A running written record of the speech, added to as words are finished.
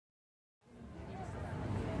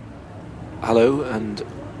Hello and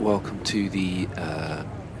welcome to the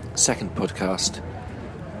second podcast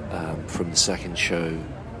from the second show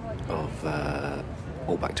of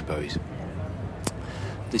All Back to Bowie's.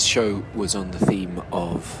 This show was on the theme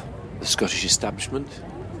of the Scottish establishment.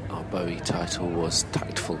 Our Bowie title was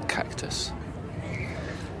Tactful, Cactus.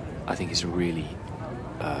 I think it's a really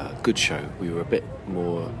good show. We were a bit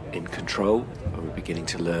more in control. We were beginning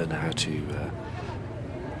to learn how to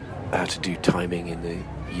do timing in the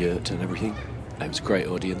yurt and everything. It was a great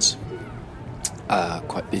audience,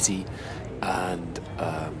 quite busy, and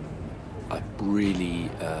I really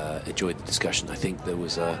enjoyed the discussion. I think there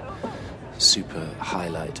was a super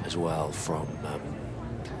highlight as well from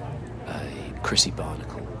a Chrissy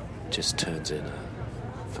Barnacle. Just turns in a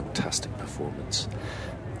fantastic performance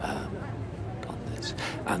on this,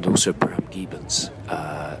 and also Bram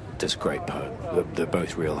does a great poem. They're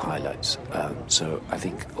both real highlights. So I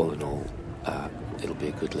think all in all, it'll be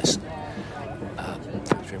a good listen.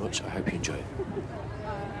 Thanks very much. I hope you enjoy it.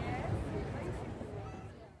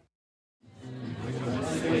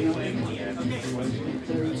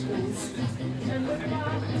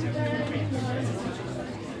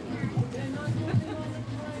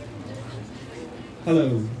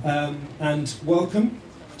 Hello, and welcome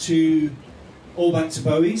to All Back to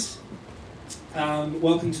Bowie's.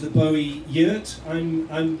 Welcome to the Bowie Yurt.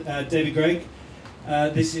 I'm David Greig.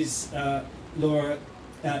 This is Laura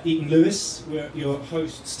Eaton-Lewis. We're your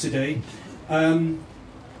hosts today.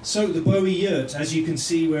 So the Bowie Yurt, as you can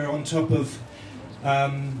see, we're on top of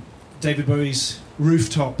David Bowie's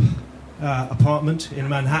rooftop apartment in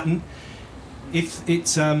Manhattan. If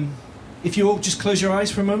you all just close your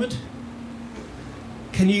eyes for a moment.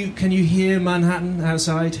 Can you hear Manhattan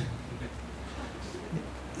outside?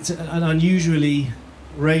 It's an unusually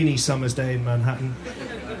rainy summer's day in Manhattan.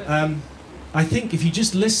 I think if you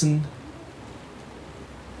just listen,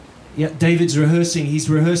 David's rehearsing. He's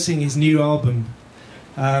rehearsing his new album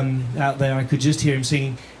out there. I could just hear him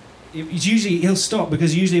singing. He'll stop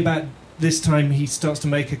because usually about this time he goes to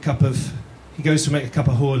make a cup of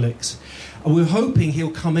Horlicks. And we're hoping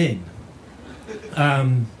he'll come in.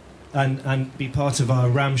 And be part of our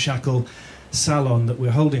ramshackle salon that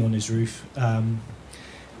we're holding on his roof.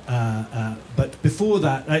 But before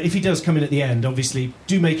that, if he does come in at the end, obviously,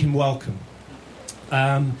 do make him welcome.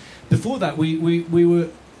 Before that, we were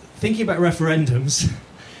thinking about referendums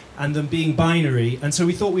and them being binary, and so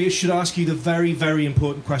we thought we should ask you the very, very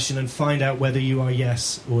important question and find out whether you are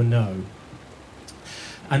yes or no.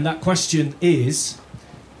 And that question is,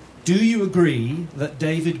 do you agree that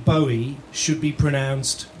David Bowie should be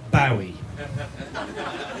pronounced Bowie?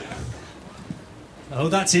 Oh,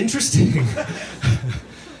 that's interesting.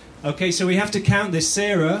 Okay, so we have to count this.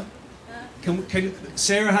 Sarah,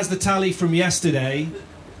 Sarah has the tally from yesterday.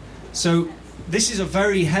 So this is a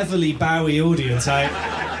very heavily Bowie audience.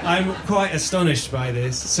 I'm quite astonished by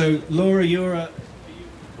this. So Laura, you're a...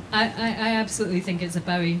 I absolutely think it's a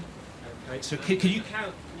Bowie. Okay, so can you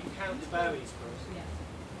count the Bowies for us? Yeah.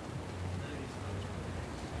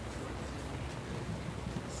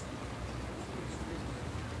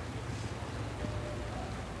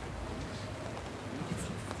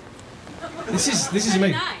 This is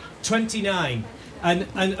amazing. 29. And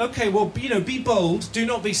okay, well, be bold. Do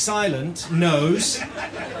not be silent. Nose.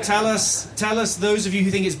 Tell us. Those of you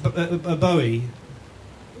who think it's a Bowie.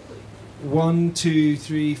 1, 2,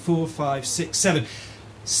 3, 4, 5, 6, 7.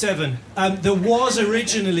 7. There was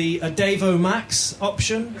originally a Dave O'Max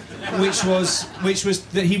option, which was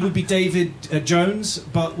that he would be David Jones,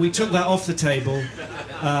 but we took that off the table,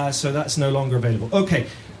 so that's no longer available. Okay.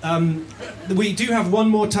 We do have one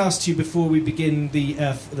more task to you before we begin the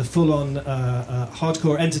full-on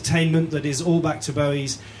hardcore entertainment that is All Back to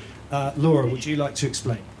Bowie's. Laura, would you like to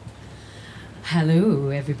explain? Hello,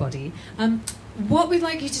 everybody. What we'd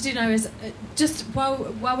like you to do now is just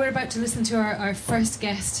while we're about to listen to our first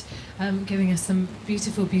guest giving us some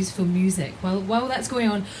beautiful, beautiful music, while that's going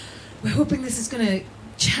on, we're hoping this is going to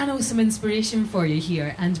channel some inspiration for you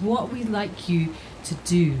here. And what we'd like you to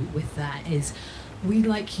do with that is we'd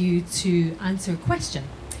like you to answer a question.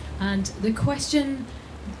 And the question...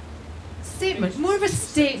 Statement, more of a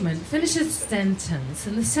statement, finish a sentence.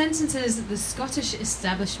 And the sentence is that the Scottish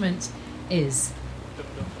establishment is... ...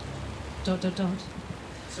 So if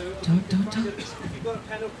you've got a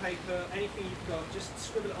pen or paper, anything you've got, just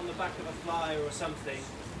scribble it on the back of a flyer or something.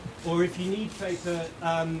 Or if you need paper,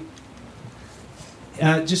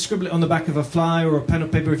 just scribble it on the back of a flyer or a pen or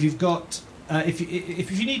paper. If you've got... If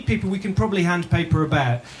you need people, we can probably hand paper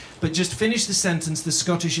about. But just finish the sentence, the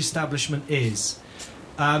Scottish establishment is.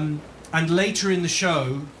 And later in the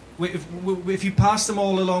show, if you pass them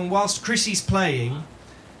all along, whilst Chrissy's playing,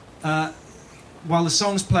 while the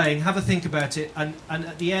song's playing, have a think about it, and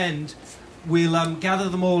at the end, we'll gather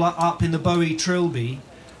them all up in the Bowie Trilby,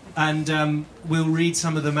 and we'll read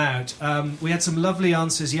some of them out. We had some lovely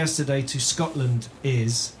answers yesterday to Scotland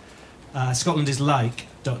is like ...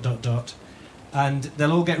 and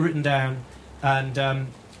they'll all get written down and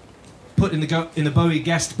put in the Bowie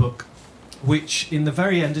guest book, which in the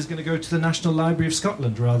very end is going to go to the National Library of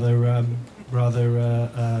Scotland, rather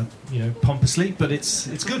pompously, but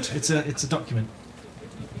it's good. It's a document.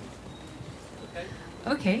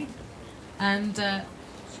 Okay, and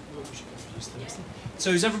so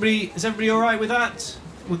is everybody all right with that?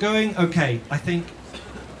 We're going okay. I think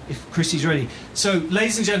if Chrissy's ready. So,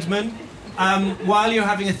 ladies and gentlemen, while you're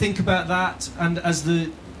having a think about that, and as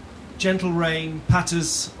the gentle rain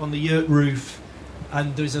patters on the yurt roof,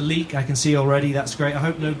 and there's a leak I can see already. That's great. I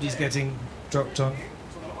hope nobody's getting dropped on.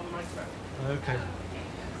 Okay.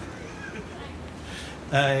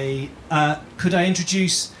 Could I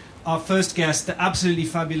introduce our first guest, the absolutely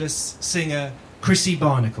fabulous singer, Chrissy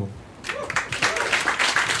Barnacle.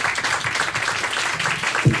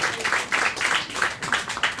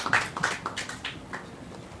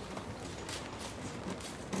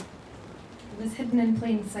 It was hidden in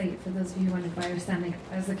plain sight, for those of you who wondered why I was standing up.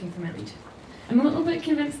 I was looking for my lead. I'm a little bit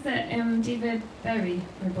convinced that David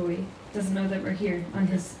Bowie doesn't know that we're here on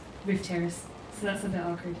his roof terrace, so that's a bit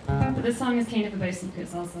awkward. But this song is kind of about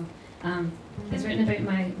secrets also. It's written about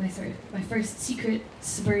my first secret,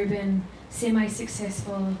 suburban,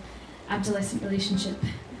 semi-successful adolescent relationship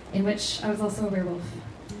in which I was also a werewolf,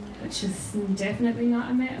 which is definitely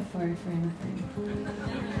not a metaphor for anything.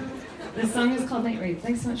 This song is called Night Ride.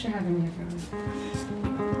 Thanks so much for having me, everyone.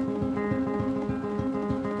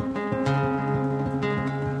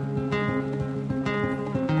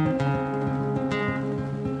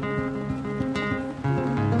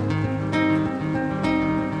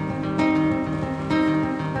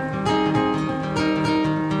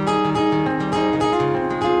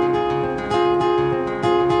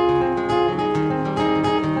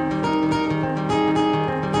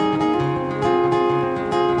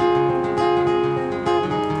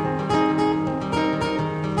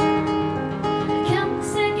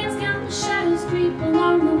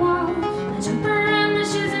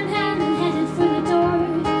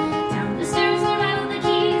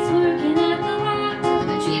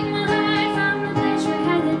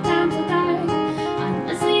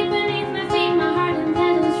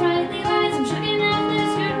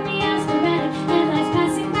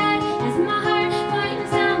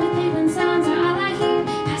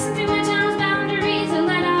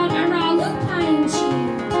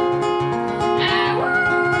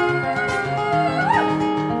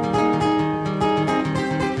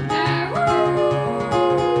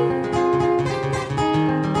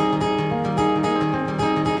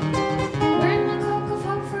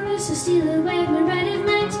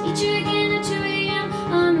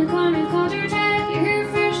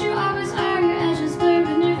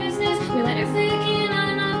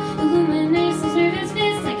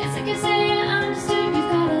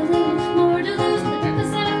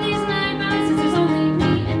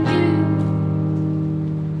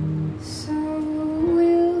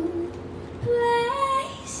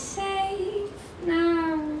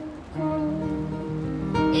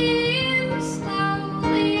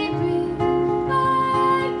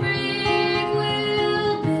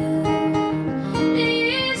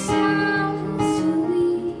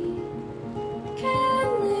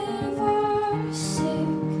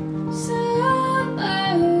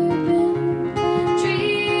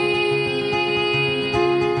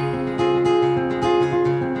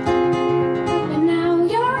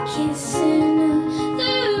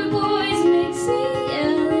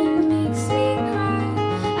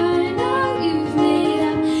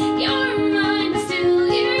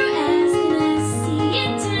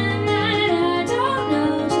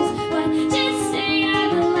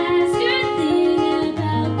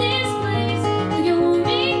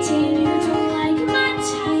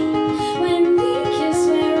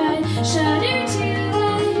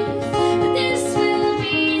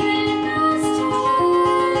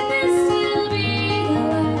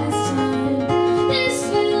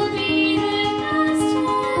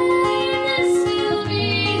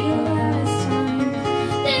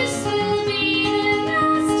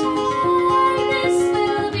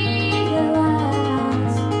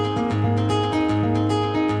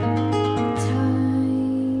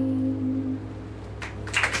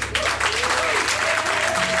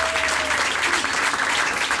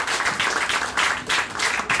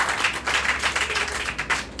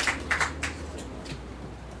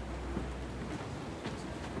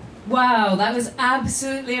 Wow, that was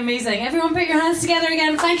absolutely amazing. Everyone put your hands together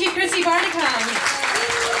again. Thank you, Chrissy Barnacle.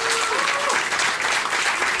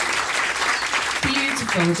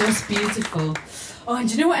 Beautiful, just beautiful. Oh, and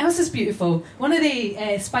do you know what else is beautiful? One of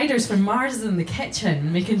the spiders from Mars is in the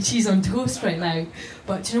kitchen making cheese on toast right now.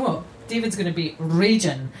 But do you know what? David's going to be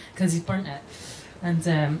raging because he's burnt it. And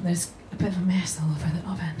there's a bit of a mess all over the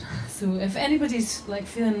oven. So if anybody's like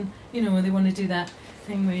feeling, you know, they want to do that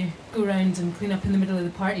thing where you go around and clean up in the middle of the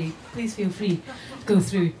party, please feel free to go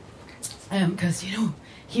through. Because, you know,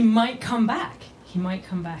 he might come back. He might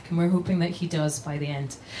come back, and we're hoping that he does by the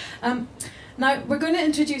end. Now, we're going to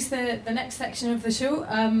introduce the next section of the show.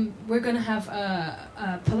 We're going to have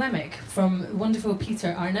a polemic from wonderful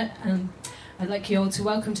Peter Arnott, and I'd like you all to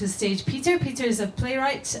welcome to the stage Peter. Peter is a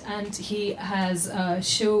playwright, and he has a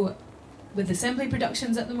show with Assembly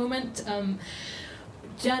Productions at the moment.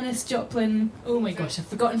 Janice Joplin, oh my gosh, I've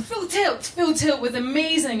forgotten. Full Tilt with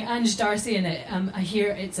amazing Ange Darcy in it. I hear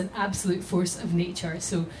it's an absolute force of nature,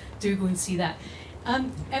 so do go and see that.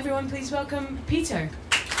 Everyone, please welcome Peter.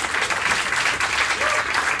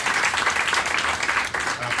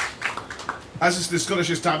 As it's the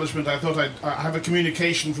Scottish establishment, I thought I'd have a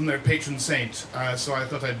communication from their patron saint, so I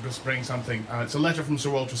thought I'd just bring something. It's a letter from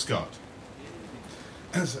Sir Walter Scott.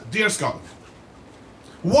 Dear Scotland,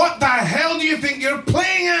 what the hell do you think you're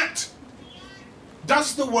playing at?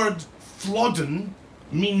 Does the word Flodden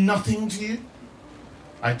mean nothing to you?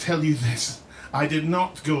 I tell you this, I did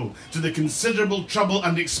not go to the considerable trouble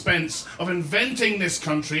and expense of inventing this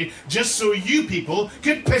country just so you people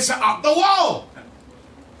could piss it up the wall.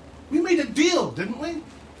 We made a deal, didn't we?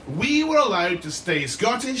 We were allowed to stay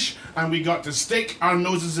Scottish and we got to stick our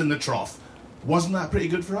noses in the trough. Wasn't that pretty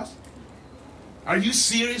good for us? Are you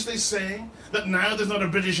seriously saying that now there's not a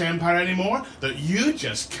British Empire anymore? That you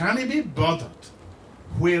just can't be bothered?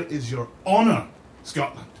 Where is your honour,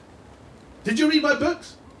 Scotland? Did you read my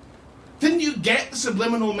books? Didn't you get the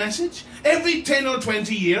subliminal message? Every 10 or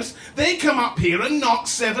 20 years, they come up here and knock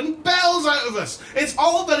 7 bells out of us. It's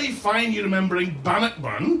all very fine you remembering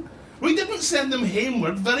Bannockburn. We didn't send them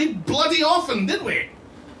homeward very bloody often, did we?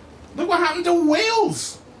 Look what happened to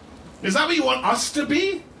Wales. Is that what you want us to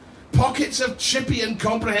be? Pockets of chippy,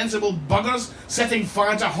 incomprehensible buggers setting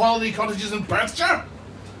fire to holiday cottages in Perthshire?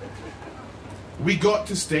 We got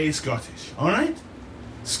to stay Scottish, all right?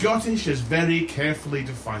 Scottish is very carefully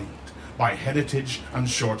defined by heritage and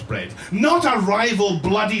shortbread. Not a rival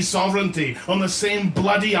bloody sovereignty on the same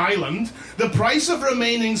bloody island. The price of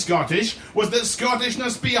remaining Scottish was that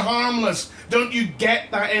Scottishness be harmless. Don't you get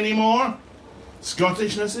that anymore?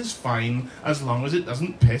 Scottishness is fine as long as it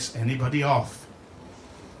doesn't piss anybody off.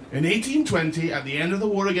 In 1820, at the end of the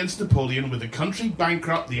war against Napoleon, with the country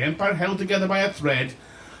bankrupt, the empire held together by a thread,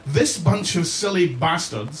 this bunch of silly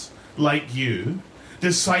bastards, like you,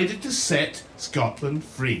 decided to set Scotland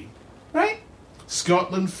free. Right?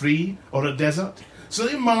 Scotland free or a desert? So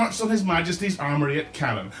they marched on His Majesty's Armoury at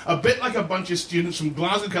Callan, a bit like a bunch of students from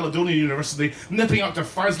Glasgow Caledonian University nipping up to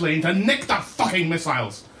Fuz Lane to nick the fucking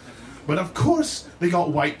missiles. But of course they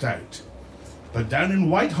got wiped out. But down in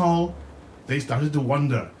Whitehall, they started to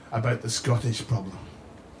wonder about the Scottish problem.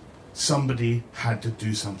 Somebody had to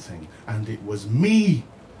do something, and it was me.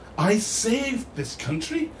 I saved this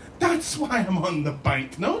country. That's why I'm on the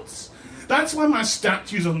banknotes. That's why my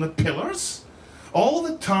statue's on the pillars. All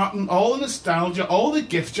the tartan, all the nostalgia, all the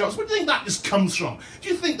gift shops, where do you think that just comes from? Do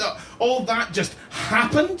you think that all that just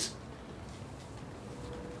happened?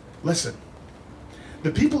 Listen,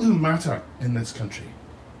 the people who matter in this country,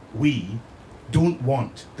 we don't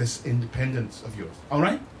want this independence of yours, all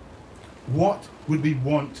right? What would we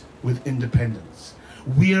want with independence?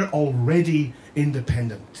 We're already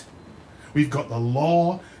independent. We've got the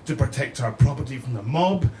law to protect our property from the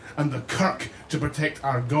mob, and the kirk to protect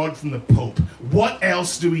our God from the Pope. What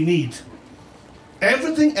else do we need?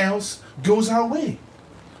 Everything else goes our way.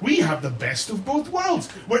 We have the best of both worlds.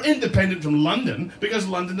 We're independent from London because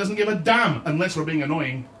London doesn't give a damn unless we're being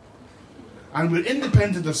annoying. And we're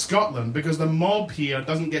independent of Scotland because the mob here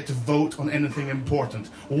doesn't get to vote on anything important.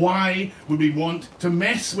 Why would we want to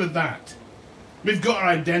mess with that? We've got our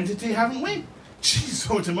identity, haven't we? Geez,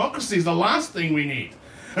 so democracy is the last thing we need.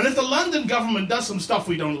 And if the London government does some stuff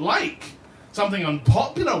we don't like, something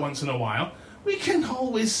unpopular once in a while, we can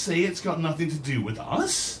always say it's got nothing to do with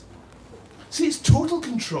us. See, it's total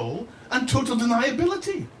control and total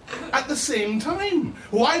deniability at the same time.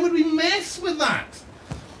 Why would we mess with that?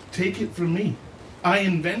 Take it from me. I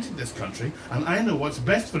invented this country, and I know what's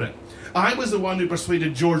best for it. I was the one who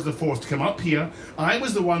persuaded George IV to come up here. I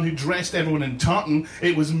was the one who dressed everyone in tartan.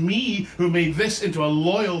 It was me who made this into a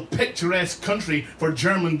loyal, picturesque country for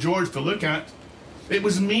German George to look at. It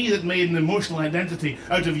was me that made an emotional identity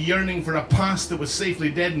out of yearning for a past that was safely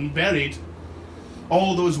dead and buried.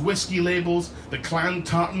 All those whiskey labels, the clan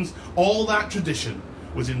tartans, all that tradition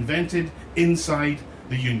was invented inside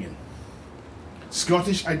the Union.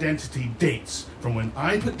 Scottish identity dates from when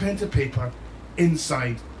I put pen to paper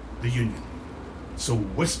inside the Union. So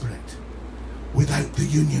whisper it. Without the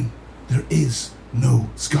Union, there is no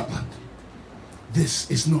Scotland. This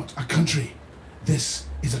is not a country. This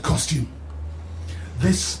is a costume.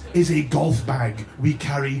 This is a golf bag we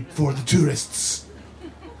carry for the tourists.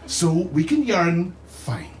 So we can yearn,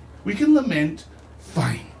 fine. We can lament,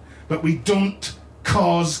 fine. But we don't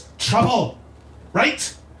cause trouble,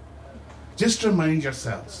 right? Just remind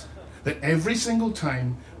yourselves that every single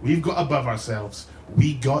time we've got above ourselves,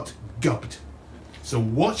 we got gubbed. So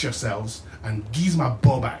watch yourselves and geese my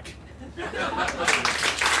ball back.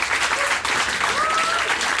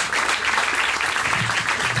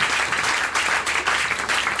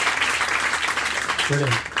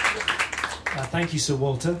 Brilliant. Thank you, Sir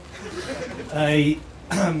Walter.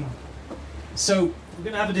 So we're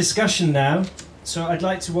going to have a discussion now. So I'd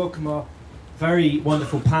like to welcome our very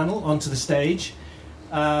wonderful panel onto the stage.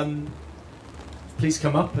 Please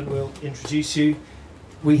come up and we'll introduce you.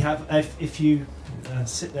 We have, if you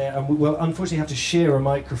sit there, and we will unfortunately have to share a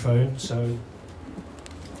microphone, so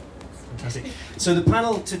fantastic. So the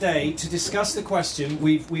panel today, to discuss the question,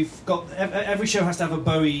 we've got, every show has to have a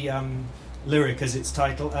Bowie lyric as its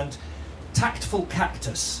title, and Tactful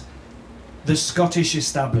Cactus, the Scottish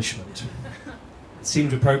Establishment. It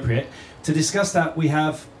seemed appropriate. To discuss that, we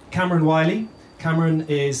have Cameron Wyllie. Cameron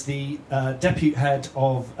is the deputy head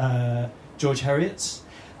of George Heriot's,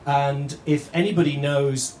 and if anybody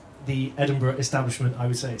knows the Edinburgh establishment, I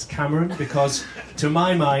would say it's Cameron, because to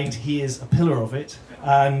my mind he is a pillar of it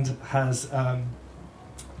and has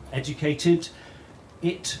educated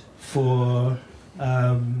it for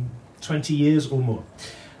 20 years or more.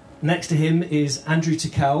 Next to him is Andrew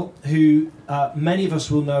Tickell, who many of us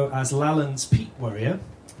will know as Lallands Peat Worrier,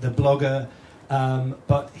 the blogger,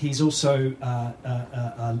 but he's also a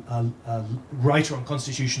writer on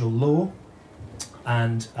constitutional law.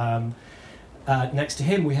 And next to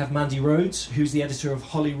him we have Mandy Rhodes, who's the editor of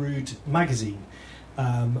Holyrood magazine,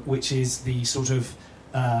 which is the sort of,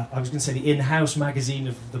 I was going to say the in-house magazine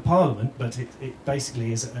of the Parliament, but it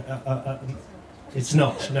basically is it's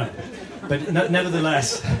not, no. But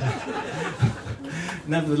nevertheless,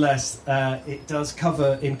 it does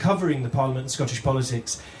cover, in covering the Parliament and Scottish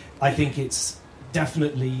politics, I think it's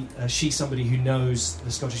definitely, she's somebody who knows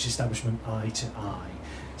the Scottish establishment eye to eye.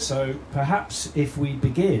 So perhaps if we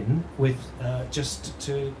begin with just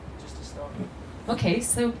to start. Okay,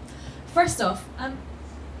 so first off,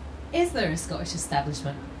 is there a Scottish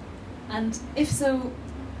establishment? And if so,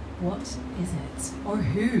 what is it? Or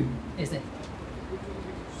who is it?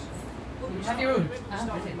 You have your own.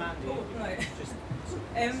 Right.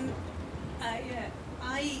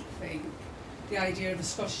 I think the idea of a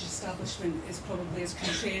Scottish establishment is probably as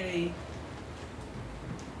contrary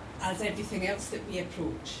as everything else that we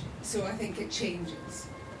approach. So I think it changes.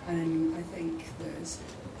 I think there's,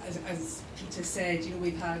 as Peter said,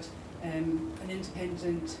 we've had an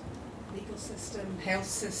independent legal system, health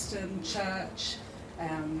system, church,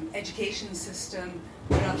 education system.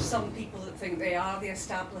 There are some people that think they are the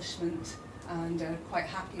establishment and are quite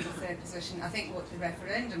happy with their position. I think what the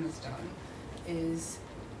referendum has done is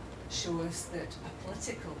show us that a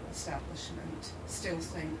political establishment still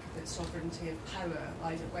think that sovereignty of power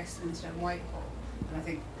lies at Westminster and Whitehall. And I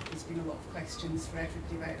think there's been a lot of questions for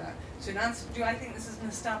everybody about that. So in answer, do I think this is an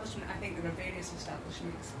establishment? I think there are various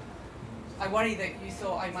establishments. I worry that you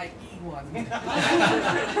thought I might be one.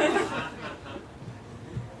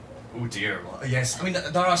 Oh dear. Well, yes, I mean,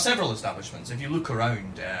 there are several establishments. If you look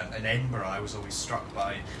around in Edinburgh, I was always struck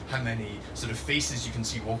by how many sort of faces you can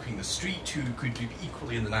see walking the street who could be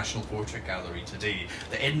equally in the National Portrait Gallery today.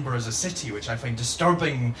 That Edinburgh is a city which I find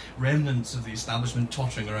disturbing remnants of the establishment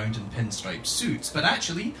tottering around in pinstripe suits. But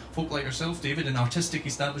actually, folk like yourself, David, in artistic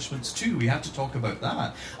establishments too, we have to talk about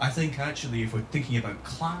that. I think actually, if we're thinking about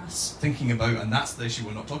class, and that's the issue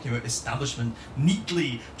we're not talking about, establishment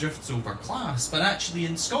neatly drifts over class, but actually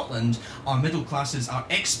in Scotland, our middle classes are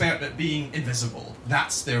expert at being invisible.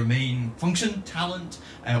 That's their main function, talent,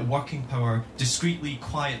 working power, discreetly,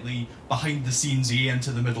 quietly, behind the scenes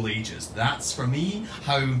into the Middle Ages. That's for me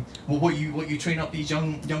what you train up these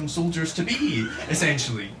young soldiers to be,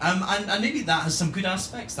 essentially. And maybe that has some good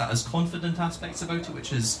aspects, that has confident aspects about it,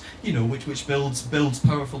 which is, which builds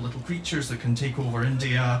powerful little creatures that can take over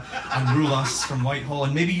India and rule us from Whitehall,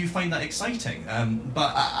 and maybe you find that exciting.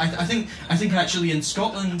 But I think actually in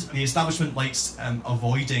Scotland the establishment likes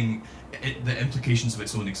avoiding the implications of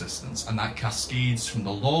its own existence, and that cascades from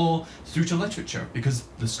the law through to literature, because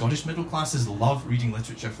the Scottish middle classes love reading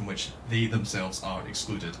literature from which they themselves are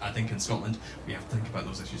excluded. I think in Scotland we have to think about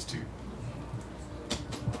those issues too.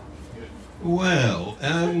 Well,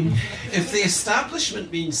 if the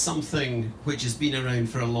establishment means something which has been around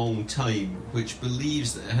for a long time, which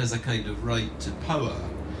believes that it has a kind of right to power,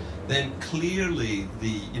 then clearly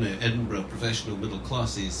the Edinburgh professional middle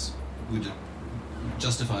classes would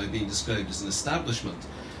justify being described as an establishment.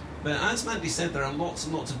 But as Mandy said, there are lots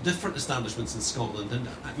and lots of different establishments in Scotland, and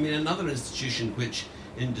I mean another institution which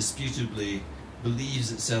indisputably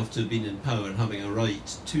believes itself to have been in power and having a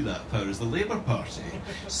right to that power is the Labour Party.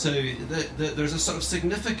 So there's a sort of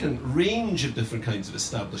significant range of different kinds of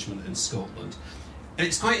establishment in Scotland.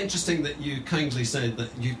 It's quite interesting that you kindly said that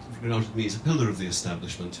you regarded me as a pillar of the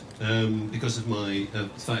establishment, because of my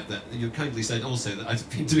fact that you kindly said also that I've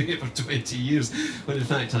been doing it for 20 years, when in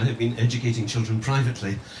fact I have been educating children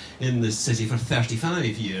privately in this city for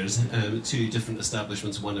 35 years, 2 different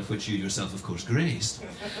establishments, one of which you yourself, of course, graced.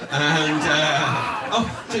 And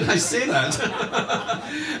oh, did I say that?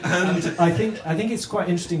 And I think it's quite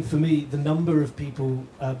interesting for me the number of people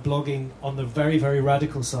blogging on the very, very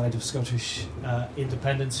radical side of Scottish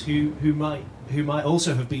independence who might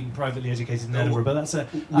also have been privately educated in Edinburgh, but that's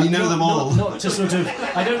we know them all. Not to sort of.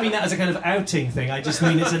 I don't mean that as a kind of outing thing. I just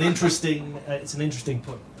mean it's an interesting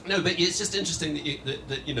point. No, but it's just interesting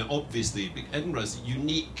that obviously Edinburgh is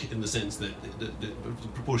unique in the sense that the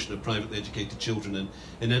proportion of privately educated children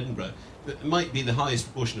in Edinburgh, it might be the highest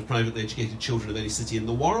proportion of privately educated children of any city in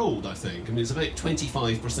the world, I think. I mean, it's about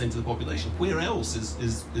 25% of the population. Where else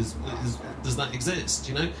does that exist,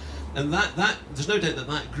 And that there's no doubt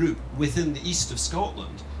that group within the east of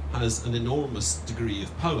Scotland has an enormous degree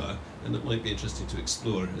of power, and it might be interesting to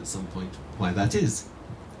explore at some point why that is.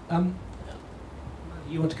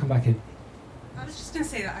 You want to come back in? I was just going to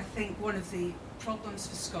say that I think one of the problems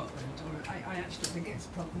for Scotland, or I actually don't think it's a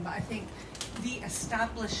problem, but I think the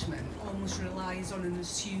establishment almost relies on an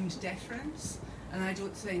assumed deference, and I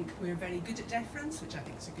don't think we're very good at deference, which I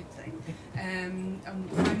think is a good thing. And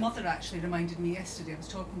my mother actually reminded me yesterday, I was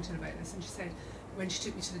talking to her about this, and she said, when she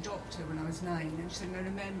took me to the doctor when I was 9, and she said, now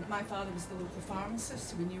remember, my father was the local pharmacist,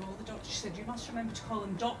 so we knew all the doctors. She said, you must remember to call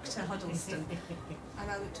him Dr. Huddleston.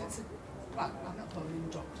 And I looked at her and said, well, I'm not calling him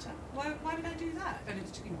doctor. Why would I do that? And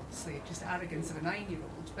it's obviously just arrogance of a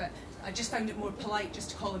 9-year-old, but I just found it more polite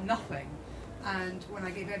just to call him nothing. And when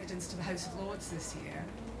I gave evidence to the House of Lords this year,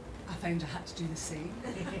 I found I had to do the same.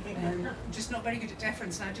 I'm just not very good at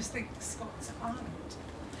deference, and I just think Scots aren't.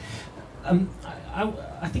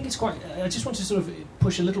 I think it's quite. I just want to sort of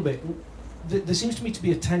push a little bit. There seems to me to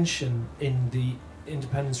be a tension in the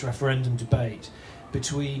independence referendum debate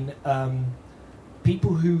between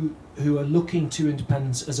people who are looking to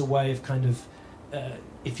independence as a way of kind of,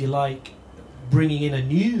 if you like, bringing in a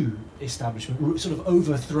new establishment, sort of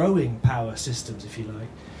overthrowing power systems, if you like.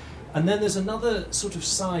 And then there's another sort of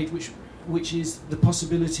side which is the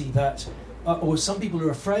possibility that, or some people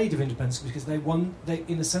are afraid of independence because they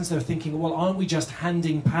in a sense they're thinking, well, aren't we just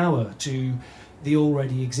handing power to the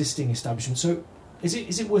already existing establishment? So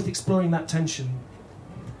is it worth exploring that tension?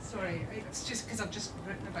 Sorry, it's just because I've just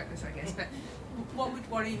written about this, I guess, but what would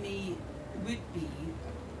worry me would be,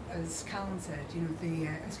 as Callan said,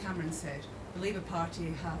 as Cameron said, the Labour Party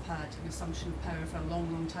have had an assumption of power for a long,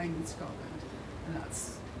 long time in Scotland, and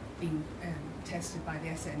that's been tested by the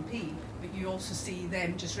SNP, but you also see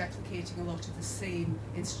them just replicating a lot of the same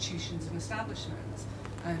institutions and establishments.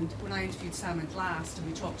 And when I interviewed Sam last, and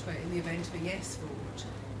we talked about in the event of a yes vote,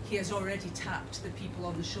 he has already tapped the people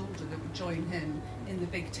on the shoulder that would join him in the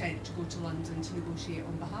big tent to go to London to negotiate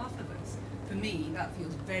on behalf of us. For me, that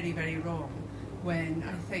feels very, very wrong, when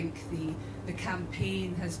I think the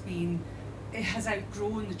campaign it has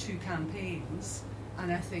outgrown the 2 campaigns,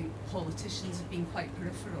 and I think politicians have been quite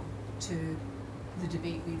peripheral to the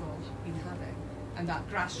debate we've all been having. And that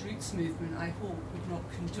grassroots movement, I hope, would not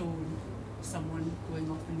condone someone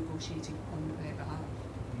going off and negotiating on their behalf.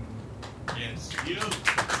 Yes, you.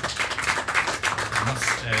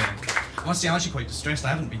 I must say, I'm actually quite distressed. I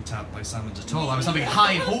haven't been tapped by Salmond at all. I was having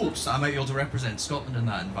high hopes that I might be able to represent Scotland in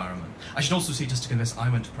that environment. I should also say, just to confess, I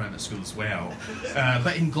went to private school as well.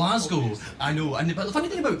 But in Glasgow, I know. But the funny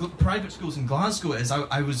thing about private schools in Glasgow is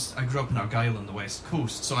I grew up in Argyll on the west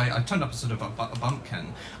coast, so I turned up as sort of a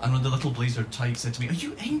bumpkin, and when the little blazered tyke said to me, "Are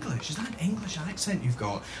you English? Is that an English accent you've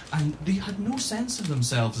got?" And they had no sense of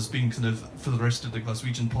themselves as being kind of, for the rest of the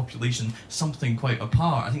Glaswegian population, something quite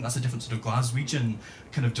apart. I think that's a different sort of Glaswegian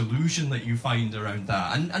kind of delusion that you find around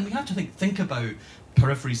that, and we have to think about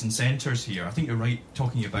peripheries and centres here. I think you're right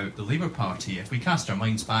talking about the Labour Party. If we cast our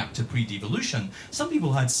minds back to pre-devolution, some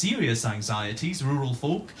people had serious anxieties, rural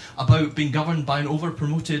folk, about being governed by an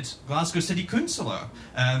over-promoted Glasgow City councillor,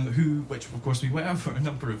 which of course we were for a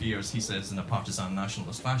number of years, he says, in a partisan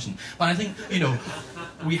nationalist fashion. But I think,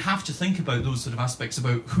 we have to think about those sort of aspects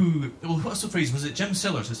about what's the phrase? Was it Jim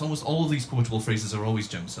Sillars? It's almost all of these quotable phrases are always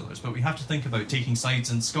Jim Sillars, but we have to think about taking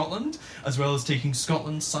sides in Scotland as well as taking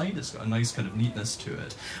Scotland's side. It's got a nice kind of neatness to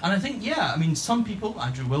it. And I think, some people,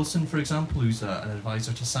 Andrew Wilson, for example, who's an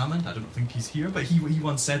advisor to Salmond, I don't think he's here, but he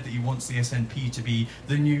once said that he wants the SNP to be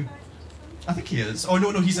the new... I think he is. Oh,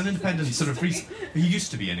 no, he's an independent sort of free... He used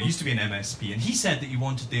to be an MSP, and he said that he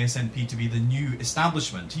wanted the SNP to be the new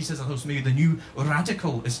establishment. He says, I thought maybe the new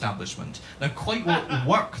radical establishment. Now, quite what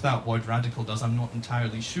work that word radical does, I'm not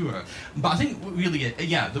entirely sure. But I think really,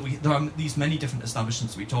 that there are these many different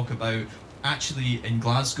establishments we talk about. Actually, in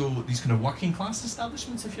Glasgow, these kind of working class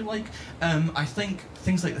establishments, if you like, I think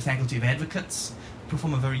things like the Faculty of Advocates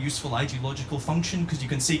perform a very useful ideological function, because you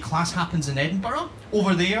can say class happens in Edinburgh,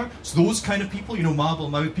 over there, so those kind of people, marble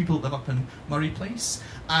mouth people that live up in Murray Place,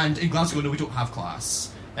 and in Glasgow, no, we don't have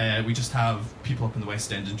class. We just have people up in the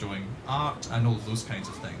West End enjoying art and all of those kinds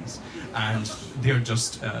of things, and they're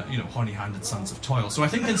just, horny-handed sons of toil. So I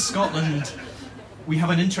think in Scotland, we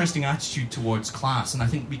have an interesting attitude towards class, and I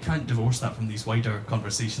think we can't divorce that from these wider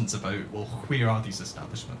conversations about, well, where are these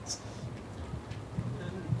establishments?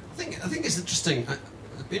 I think it's interesting.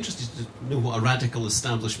 I'd be interested to know what a radical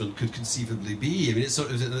establishment could conceivably be. I mean, it's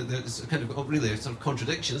kind of really a sort of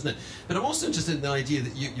contradiction, isn't it? But I'm also interested in the idea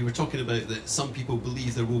that you were talking about, that some people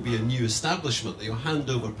believe there will be a new establishment, that you'll hand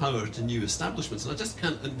over power to new establishments, and I just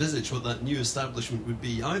can't envisage what that new establishment would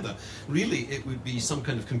be either. Really, it would be some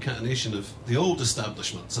kind of concatenation of the old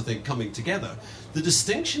establishments, I think, coming together. The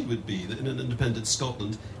distinction would be that in an independent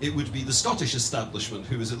Scotland, it would be the Scottish establishment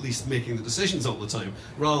who is at least making the decisions all the time,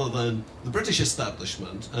 rather than the British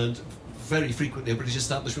establishment, and very frequently a British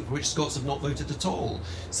establishment for which Scots have not voted at all.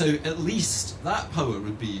 So at least that power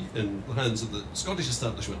would be in the hands of the Scottish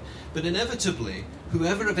establishment. But inevitably,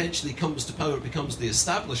 whoever eventually comes to power becomes the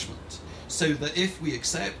establishment. So that if we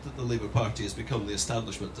accept that the Labour Party has become the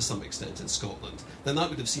establishment to some extent in Scotland, then that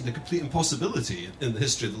would have seemed a complete impossibility in the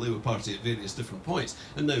history of the Labour Party at various different points.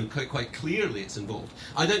 And now quite clearly it's involved.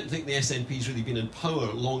 I don't think the SNP's really been in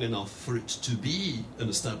power long enough for it to be an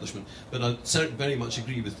establishment, but I certainly very much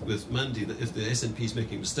agree with Mandy that if the SNP's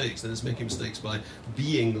making mistakes, then it's making mistakes by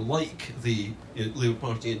being like the Labour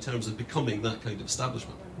Party in terms of becoming that kind of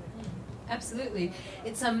establishment. Absolutely.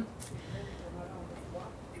 It's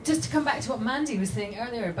just to come back to what Mandy was saying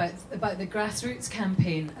earlier about the grassroots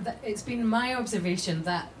campaign, it's been my observation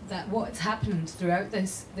that what's happened throughout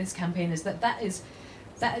this campaign is that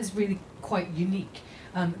is really quite unique.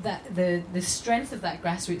 That the strength of that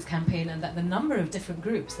grassroots campaign, and that the number of different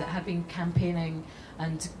groups that have been campaigning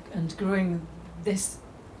and growing this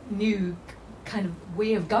new kind of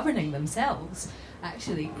way of governing themselves,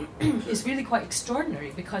 actually is really quite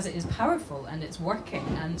extraordinary, because it is powerful and it's working,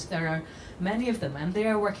 and there are many of them, and they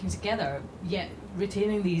are working together, yet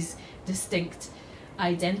retaining these distinct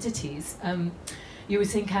identities. You were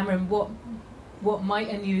saying, Cameron, what might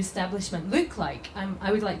a new establishment look like?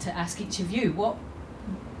 I would like to ask each of you, what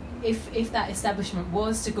if that establishment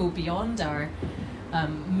was to go beyond our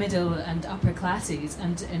middle and upper classes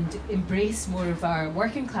and embrace more of our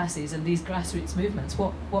working classes and these grassroots movements,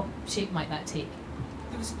 what shape might that take?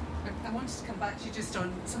 I wanted to come back to you just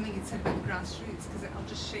on something you said about the grassroots, because I'll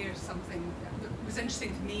just share something that was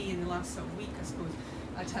interesting for me in the last sort of week, I suppose.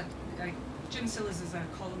 I'd had Jim Sillars is a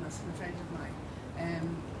columnist and a friend of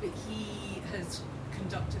mine, but he has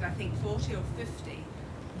conducted, I think, 40 or 50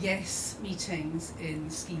 yes meetings in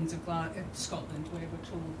schemes of Scotland where we're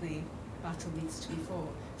told the battle needs to be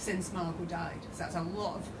fought since Margot died. So that's a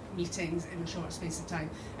lot of meetings in a short space of time.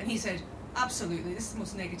 And he said, absolutely, this is the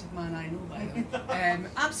most negative man I know, by the way.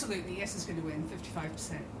 Absolutely, yes is going to win, 55%.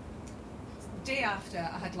 The day after,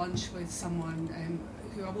 I had lunch with someone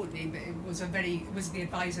who I won't name, but it was the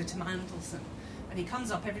advisor to Mandelson. And he comes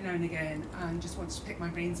up every now and again and just wants to pick my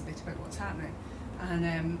brains a bit about what's happening.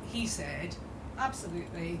 And he said,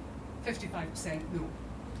 absolutely, 55% no.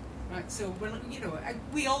 Right, so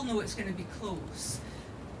we all know it's going to be close.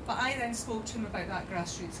 But I then spoke to him about that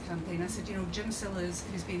grassroots campaign. I said, Jim Sillars,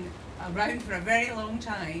 who's been around for a very long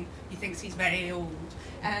time, he thinks he's very old,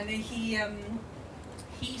 and he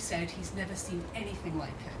said he's never seen anything like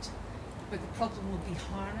it. But the problem will be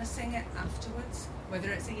harnessing it afterwards, whether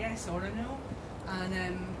it's a yes or a no.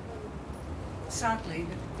 And sadly,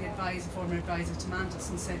 the former advisor to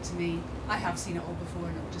Mandelson said to me, I have seen it all before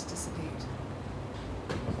and it just disappeared.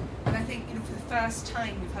 And I think, for the first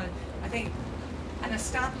time we've had, I think, an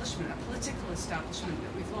establishment, a political establishment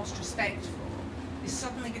that we've lost respect for, is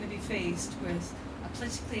suddenly going to be faced with a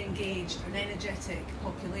politically engaged and energetic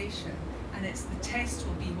population, and the test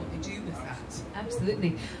will be what they do with that.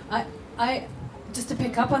 Absolutely. I just to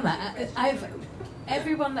pick up on that,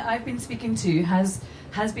 everyone that I've been speaking to has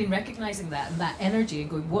been recognising that and that energy and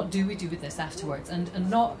going, what do we do with this afterwards? And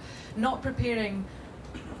not preparing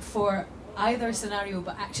for either scenario,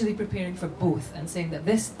 but actually preparing for both and saying that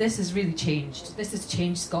this has really changed. This has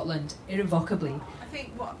changed Scotland irrevocably. I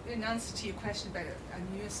think in answer to your question about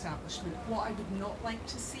a new establishment, what I would not like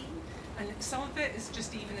to see, and some of it is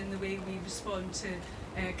just even in the way we respond to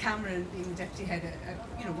Cameron being the deputy head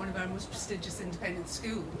at one of our most prestigious independent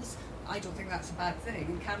schools. I don't think that's a bad thing,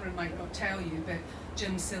 and Cameron might not tell you, but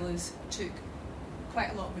Jim Sillars took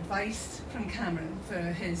quite a lot of advice from Cameron for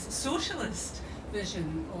his socialist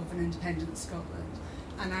vision of an independent Scotland,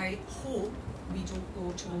 and I hope we don't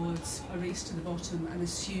go towards a race to the bottom and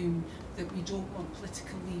assume that we don't want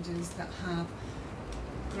political leaders that have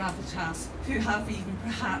gravitas, who have even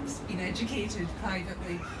perhaps been educated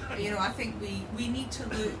privately. I think we need to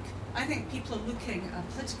look, I think people are looking at a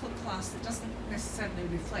political class that doesn't necessarily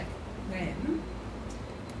reflect them,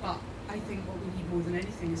 but I think what we need more than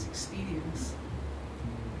anything is experience.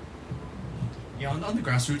 Yeah, on the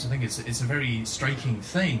grassroots, I think it's a very striking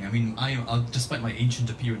thing. I mean, despite my ancient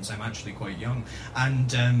appearance, I'm actually quite young, and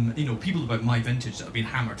people about my vintage that have been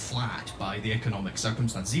hammered flat by the economic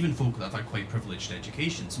circumstances, even folk that have had quite privileged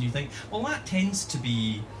educations, and you think, well, that tends to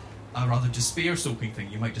be a rather despair-soaking thing.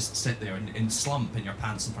 You might just sit there in slump in your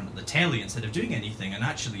pants in front of the telly instead of doing anything. And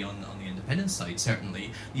actually, on the independence side, certainly,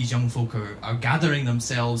 these young folk are gathering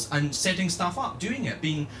themselves and setting stuff up, doing it,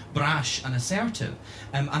 being brash and assertive.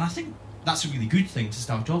 And I think that's a really good thing to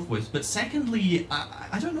start off with. But secondly,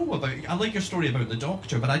 I don't know I like your story about the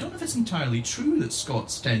doctor, but I don't know if it's entirely true that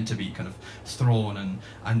Scots tend to be kind of thrawn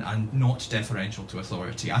and not deferential to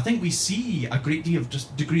authority. I think we see a great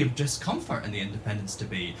degree of discomfort in the independence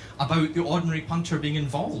debate about the ordinary punter being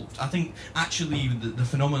involved. I think actually the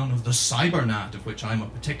phenomenon of the cybernat, of which I'm a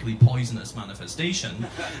particularly poisonous manifestation,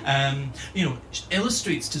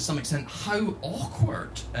 illustrates to some extent how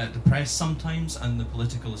awkward the press sometimes and the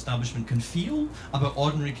political establishment can feel about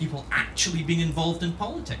ordinary people actually being involved in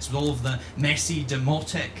politics, with all of the messy,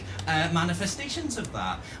 demotic manifestations of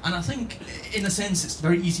that. And I think, in a sense, it's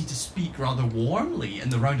very easy to speak rather warmly in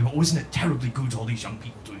the roundabout, isn't it terribly good, all these young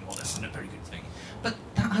people doing all this, isn't it a very good thing? But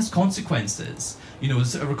that has consequences.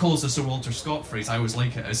 As it recalls the Sir Walter Scott phrase, I always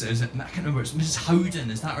like it, I can't remember, it's Mrs.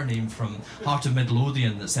 Howden, is that her name, from Heart of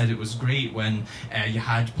Midlothian, that said it was great when you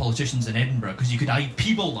had politicians in Edinburgh, because you could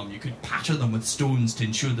eye-people them, you could patter them with stones to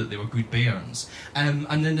ensure that they were good bairns. And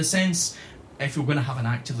in a sense, if we're going to have an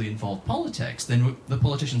actively involved politics, then the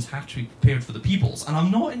politicians have to be prepared for the peoples, and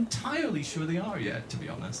I'm not entirely sure they are yet, to be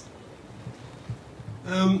honest.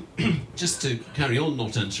 Just to carry on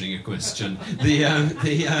not answering your question,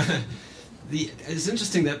 it's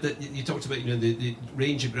interesting that you talked about the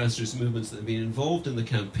range of grassroots movements that have been involved in the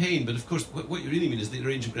campaign, but of course what you really mean is the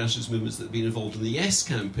range of grassroots movements that have been involved in the Yes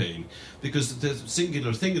campaign, because the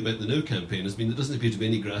singular thing about the No campaign has been there doesn't appear to be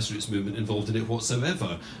any grassroots movement involved in it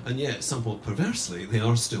whatsoever, and yet somewhat perversely they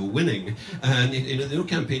are still winning. And the No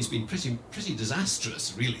campaign's been pretty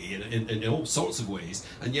disastrous, really, in all sorts of ways,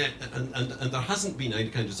 and yet and there hasn't been any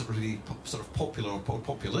kind of sort of popular or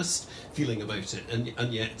populist feeling about it,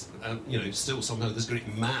 and yet still somehow this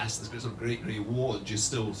great mass, this great sort of great grey wodge is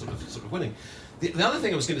still sort of winning. The other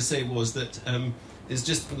thing I was going to say was that is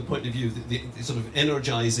just from the point of view of the sort of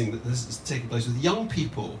energising that this is taking place with young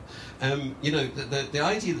people. The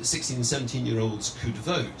idea that 16 and 17-year-olds could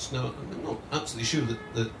vote. Now, I'm not absolutely sure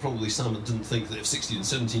that probably Salmon didn't think that if 16 and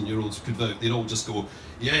 17-year-olds could vote, they'd all just go,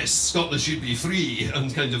 yes, Scotland should be free,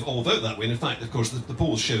 and kind of all vote that way. And in fact, of course, the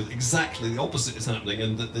polls show that exactly the opposite is happening,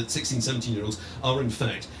 and that 16 and 17-year-olds are, in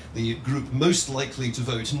fact, the group most likely to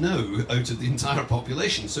vote no out of the entire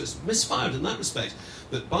population. So it's misfired in that respect.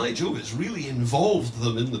 But by Jove, it's really involved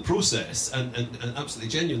them in the process, and absolutely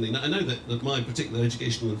genuinely. Now, I know that my particular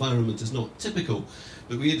educational environment is not typical,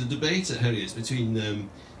 but we had a debate at Harriet's between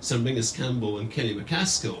Sir Mingus Campbell and Kenny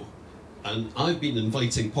McCaskill, and I've been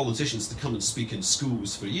inviting politicians to come and speak in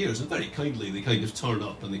schools for years, and very kindly they kind of turn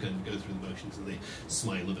up and they kind of go through the motions and they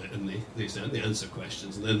smile a bit and they answer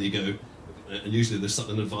questions, and then they go, and usually there's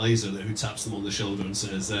an advisor there who taps them on the shoulder and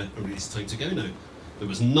says, it's time to go now. There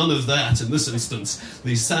was none of that in this instance.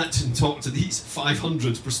 They sat and talked to these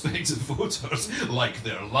 500 prospective voters like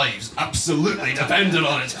their lives absolutely depended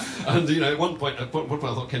on it. And at one point I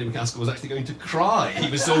thought Kenny McCaskill was actually going to cry. He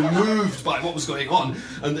was so moved by what was going on,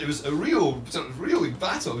 and it was a real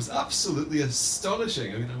battle. It was absolutely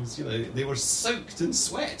astonishing. I mean, they were soaked in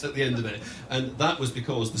sweat at the end of it, and that was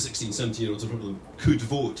because the 16, 17-year-olds of Rutland could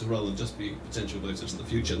vote rather than just be potential voters in the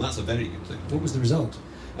future, and that's a very good thing. What was the result?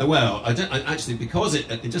 Actually, because it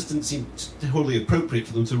just didn't seem wholly appropriate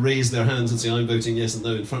for them to raise their hands and say, I'm voting yes and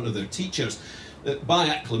no in front of their teachers. By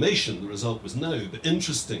acclamation, the result was no. But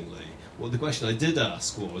interestingly, the question I did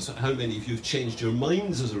ask was, how many of you have changed your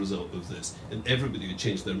minds as a result of this? And everybody who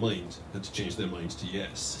changed their mind had to change their minds to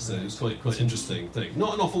yes. So it was quite interesting thing.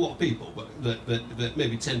 Not an awful lot of people, but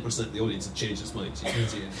maybe 10% of the audience had changed its mind to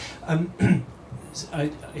yes.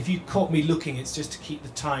 If you caught me looking, it's just to keep the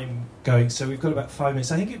time going. So we've got about 5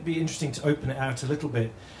 minutes. I think it'd be interesting to open it out a little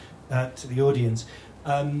bit to the audience.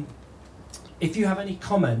 If you have any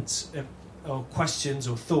comments or questions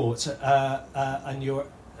or thoughts, and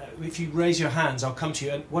if you raise your hands, I'll come to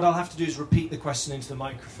you. And what I'll have to do is repeat the question into the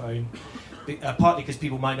microphone, partly because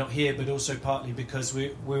people might not hear, but also partly because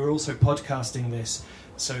we're also podcasting this,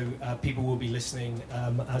 so people will be listening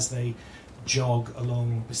as they jog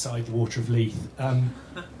along beside the water of Leith.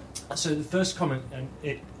 So the first comment, and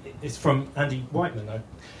it's from Andy Whiteman, though.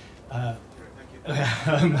 Thank you. I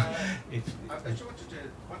just wanted to,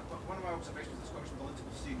 one of my observations of the Scottish political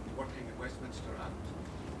scene working in Westminster and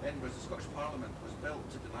Edinburgh, the Scottish Parliament was built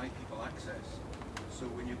to deny people access. So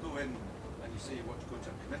when you go in and you say you want to go to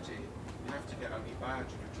a committee, you have to get a wee badge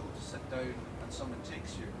and you're told to sit down and someone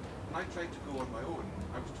takes you. When I tried to go on my own,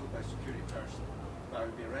 I was told by a security person that I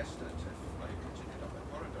would be arrested if I continued up that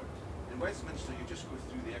corridor. In Westminster, you just go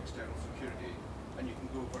through the external security and you can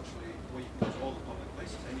go virtually, you can go to all the public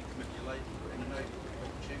places, any committee you like, you can go in and out, you can go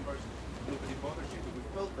to chambers, nobody bothers you. But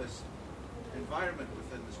we've built this environment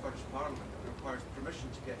within the Scottish Parliament that requires permission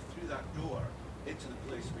to get through that door into the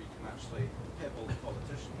place where you can actually pebble the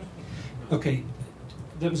politicians. Okay,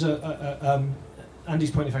 there was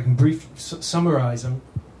Andy's point, if I can briefly summarise. I'm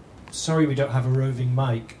sorry we don't have a roving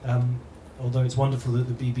mic. Although it's wonderful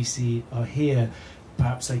that the BBC are here,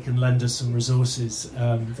 perhaps they can lend us some resources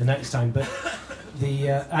the next time. But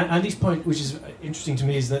Andy's point, which is interesting to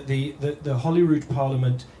me, is that the Holyrood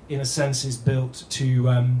Parliament, in a sense, is built to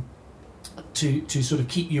sort of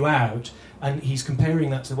keep you out, and he's comparing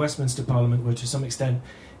that to the Westminster Parliament, where to some extent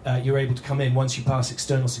you're able to come in once you pass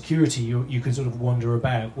external security. You can sort of wander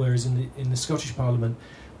about, whereas in the Scottish Parliament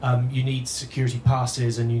you need security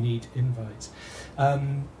passes and you need invites.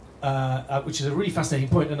 Which is a really fascinating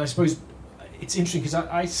point, and I suppose it's interesting because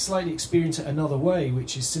I slightly experience it another way,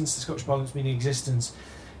 which is since the Scottish Parliament's been in existence,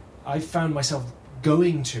 I've found myself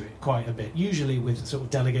going to it quite a bit, usually with sort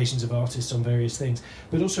of delegations of artists on various things,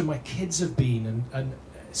 but also my kids have been, and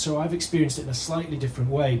so I've experienced it in a slightly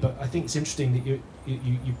different way, but I think it's interesting that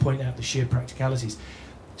you point out the sheer practicalities.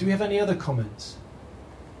 Do we have any other comments?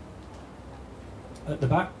 At the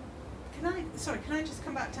back? Can I just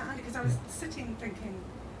come back to Andy, because I was sitting thinking,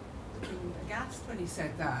 aghast when he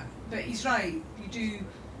said that, but he's right. You do,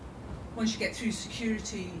 once you get through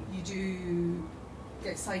security, you do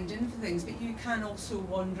get signed in for things, but you can also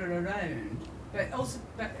wander around. But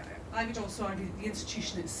I would also argue that the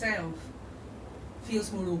institution itself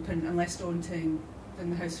feels more open and less daunting than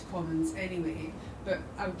the House of Commons anyway. But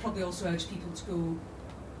I would probably also urge people to go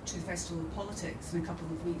to the Festival of Politics in a couple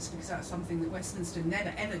of weeks, because that's something that Westminster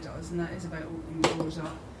never ever does, and that is about opening doors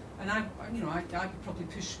up. And I would probably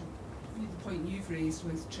push the point you've raised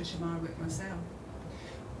with Tricia Marwick myself.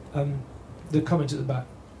 The comment at the back,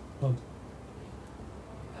 Bob.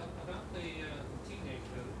 About the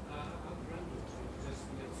teenager, our granddaughter was just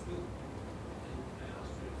at school, and I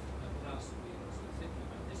asked her if last week I was thinking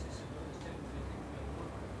about this. I said, well, it's definitely thinking about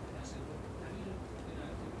what? And I said, well, have you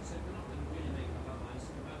said we're not going to really make up our minds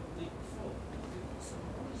about the week before. It's so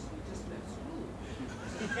honest, we just left school.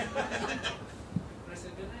 I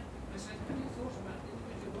said, have you thought about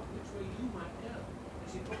which way you might go? And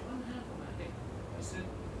she put one hand on my hip. I said,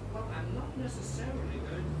 well, I'm not necessarily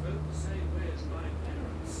going to vote the same way as my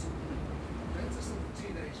parents. That's a sort of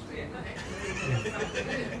teenage thing. The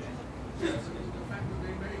fact that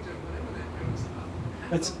they may do whatever their parents are.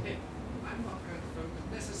 I'm not going to vote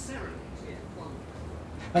necessarily.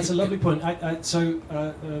 That's a lovely point. So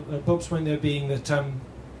Bob's point there being that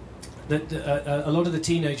a lot of the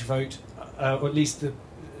teenage vote, or at least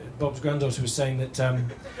Bob's granddaughter was saying that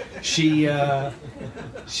she's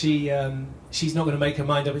not going to make her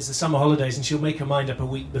mind up. It's the summer holidays, and she'll make her mind up a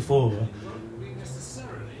week before. It won't be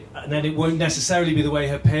necessarily. And then it won't necessarily be the way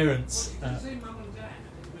her parents. Well, you can say mum and dad.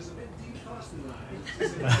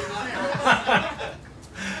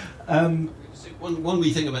 One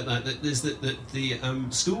wee thing about that is that the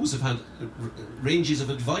schools have had ranges of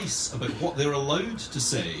advice about what they're allowed to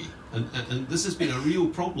say, and this has been a real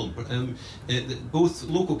problem. Both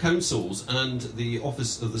local councils and the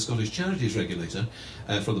Office of the Scottish Charities Regulator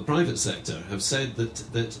for the private sector have said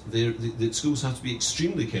that schools have to be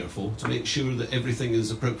extremely careful to make sure that everything is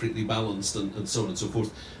appropriately balanced and so on and so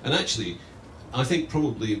forth. And actually, I think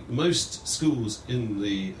probably most schools in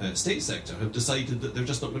the state sector have decided that they're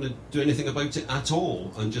just not going to do anything about it at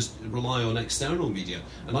all and just rely on external media.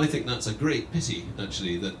 And I think that's a great pity,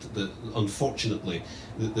 actually, that unfortunately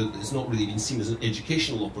that it's not really been seen as an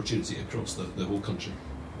educational opportunity across the whole country.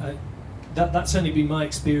 That's certainly been my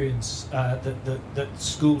experience, that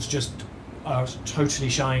schools just are totally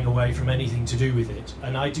shying away from anything to do with it.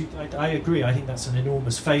 And I agree, I think that's an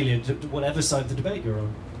enormous failure, to whatever side of the debate you're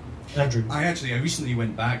on. Andrew. I recently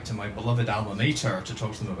went back to my beloved alma mater to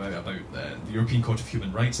talk to them about the European Court of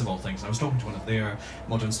Human Rights of all things. I was talking to one of their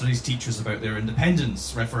modern studies teachers about their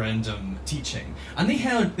independence referendum teaching, and they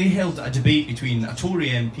held a debate between a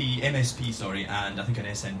Tory MSP, and I think an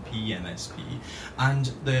SNP MSP, and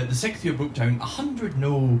the secretary broke down 100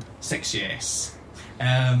 no, 6 yes.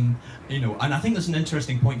 And I think there's an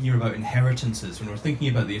interesting point here about inheritances. When we're thinking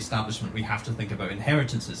about the establishment, we have to think about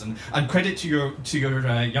inheritances. And credit to your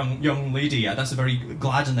young lady, that's a very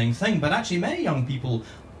gladdening thing. But actually, many young people,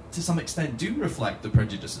 to some extent, do reflect the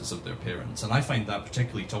prejudices of their parents. And I find that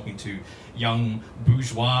particularly talking to young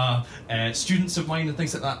bourgeois students of mine and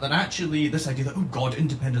things like that actually this idea that, oh God,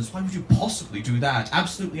 independence, why would you possibly do that?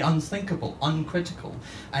 Absolutely unthinkable, uncritical.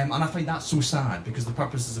 And I find that so sad, because the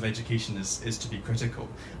purposes of education is to be critical.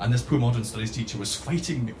 And this poor modern studies teacher was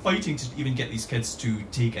fighting to even get these kids to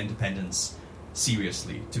take independence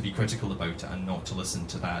seriously, to be critical about it and not to listen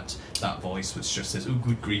to that voice which just says, oh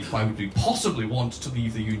good grief, why would we possibly want to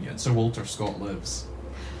leave the Union? Sir Walter Scott lives.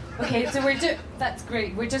 Okay, so that's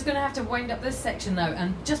great. We're just going to have to wind up this section now,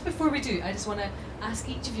 and just before we do, I just want to ask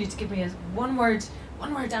each of you to give me a one word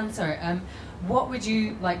answer. What would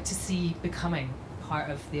you like to see becoming part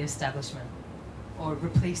of the establishment or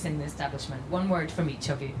replacing the establishment? One word from each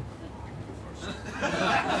of you.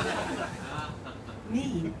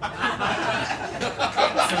 Me. Excellent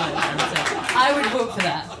answer. I would vote for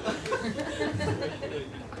that.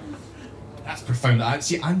 That's profound.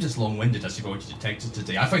 I'm just long-winded, as you've already detected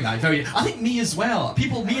today. I find that I think me as well.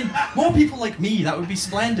 More people like me. That would be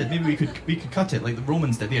splendid. Maybe we could cut it like the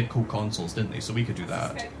Romans did. They had co-consuls, didn't they? So we could do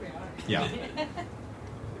that. Yeah.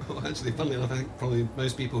 Well, actually, funnily enough, I think probably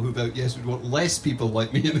most people who vote yes would want less people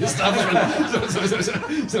like me in the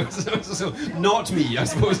establishment. So not me, I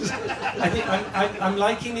suppose. I think I'm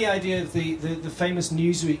liking the idea of the famous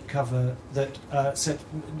Newsweek cover that said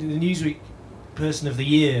the Newsweek Person of the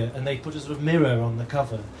Year, and they put a sort of mirror on the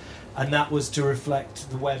cover, and that was to reflect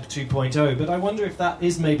the Web 2.0. But I wonder if that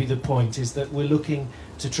is maybe the point, is that we're looking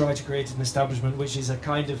to try to create an establishment which is a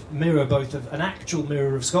kind of mirror, both of an actual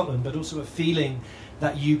mirror of Scotland, but also a feeling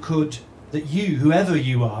that whoever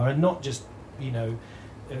you are, and not just,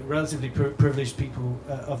 relatively privileged people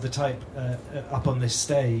of the type up on this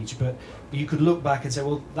stage, but you could look back and say,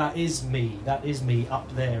 well, that is me up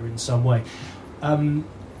there in some way.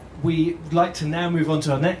 We'd like to now move on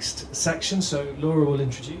to our next section, so Laura will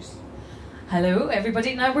introduce. Hello,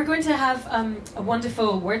 everybody. Now we're going to have a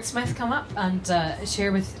wonderful wordsmith come up and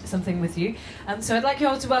share something with you. So I'd like you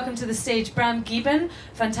all to welcome to the stage Bram Gieben,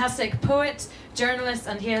 fantastic poet, journalist,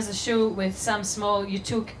 and he has a show with Sam Small.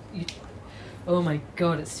 Oh my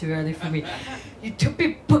God, it's too early for me.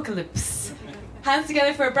 Utopiapocalypse. Hands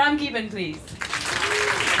together for Bram Gieben, please.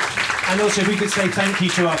 And also, if we could say thank you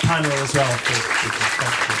to our panel as well. Thank you.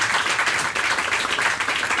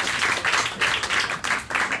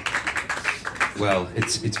 Well,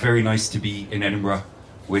 it's very nice to be in Edinburgh,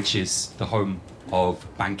 which is the home of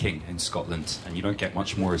banking in Scotland, and you don't get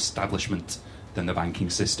much more establishment than the banking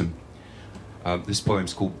system. This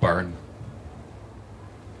poem's called Burn.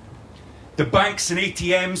 The banks and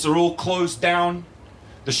ATMs are all closed down.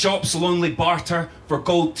 The shops will only barter for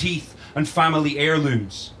gold teeth and family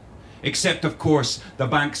heirlooms. Except, of course, the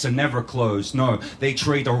banks are never closed. No, they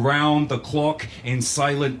trade around the clock in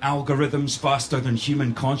silent algorithms faster than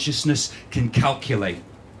human consciousness can calculate.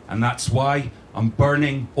 And that's why I'm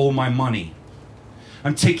burning all my money.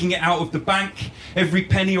 I'm taking it out of the bank. Every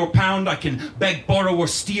penny or pound I can beg, borrow or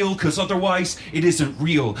steal, because otherwise it isn't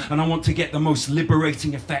real. And I want to get the most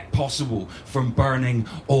liberating effect possible from burning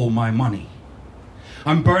all my money.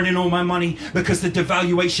 I'm burning all my money because the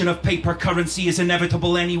devaluation of paper currency is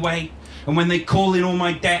inevitable anyway. And when they call in all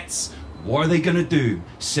my debts, What are they going to do?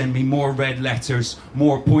 Send me more red letters,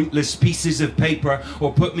 more pointless pieces of paper,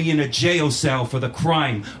 or put me in a jail cell for the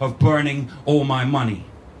crime of burning all my money?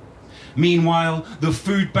 Meanwhile, the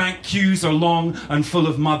food bank queues are long and full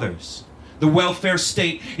of mothers. The welfare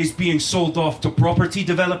state is being sold off to property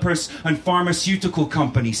developers and pharmaceutical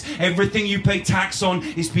companies. Everything you pay tax on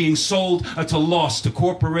is being sold at a loss to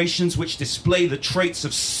corporations which display the traits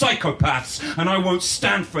of psychopaths, and I won't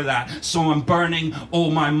stand for that, so I'm burning all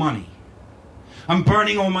my money. I'm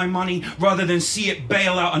burning all my money rather than see it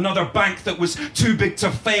bail out another bank that was too big to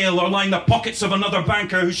fail, or line the pockets of another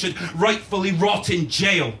banker who should rightfully rot in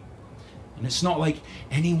jail. And it's not like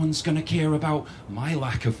anyone's going to care about my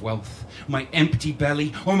lack of wealth, my empty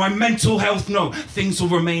belly, or my mental health. No, things will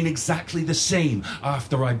remain exactly the same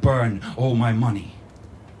after I burn all my money.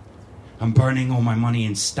 I'm burning all my money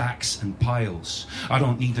in stacks and piles. I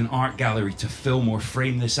don't need an art gallery to film or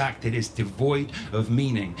frame this act. It is devoid of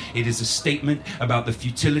meaning. It is a statement about the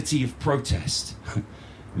futility of protest. It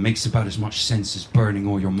makes about as much sense as burning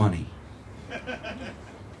all your money.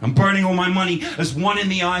 I'm burning all my money as one in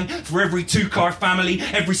the eye for every two-car family,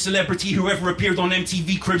 every celebrity who ever appeared on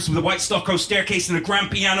MTV Cribs with a white stucco staircase and a grand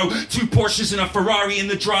piano, 2 Porsches and a Ferrari in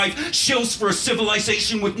the drive, shills for a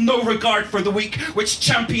civilization with no regard for the weak, which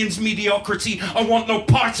champions mediocrity. I want no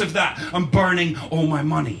part of that. I'm burning all my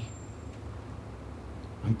money.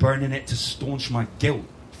 I'm burning it to staunch my guilt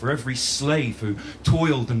for every slave who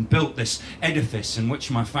toiled and built this edifice in which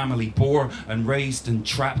my family bore and raised and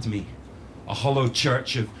trapped me. A hollow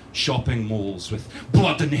church of shopping malls with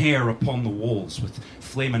blood and hair upon the walls. With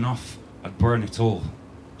flame enough, I'd burn it all,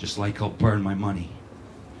 just like I'll burn my money.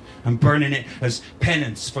 I'm burning it as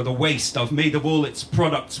penance for the waste I've made of all its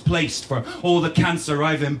products placed, for all the cancer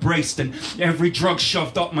I've embraced and every drug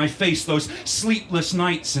shoved up my face, those sleepless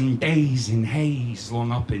nights and days in haze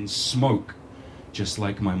long up in smoke, just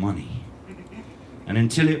like my money. And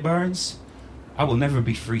until it burns, I will never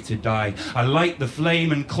be free to die. I light the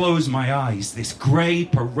flame and close my eyes. This grey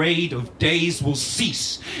parade of days will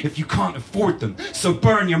cease if you can't afford them. So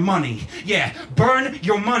burn your money. Yeah, burn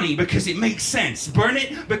your money because it makes sense. Burn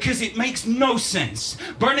it because it makes no sense.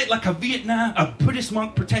 Burn it like a Buddhist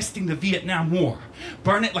monk protesting the Vietnam War.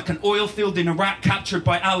 Burn it like an oil field in Iraq captured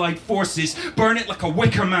by Allied forces. Burn it like a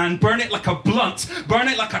wicker man. Burn it like a blunt. Burn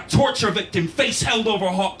it like a torture victim, face held over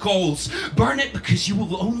hot coals. Burn it because you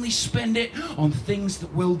will only spend it on things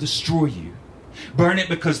that will destroy you. Burn it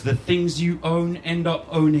because the things you own end up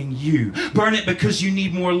owning you. Burn it because you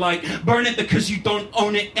need more light. Burn it because you don't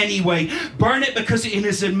own it anyway. Burn it because it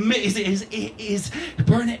is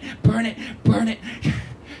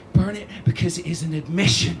burn it because it is an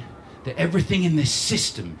admission that everything in this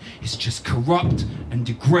system is just corrupt and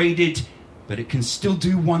degraded, but it can still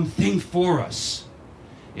do one thing for us.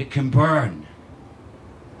 It can burn.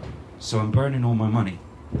 So I'm burning all my money,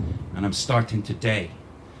 and I'm starting today.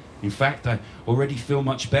 In fact, I already feel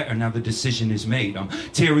much better now the decision is made. I'm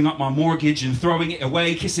tearing up my mortgage and throwing it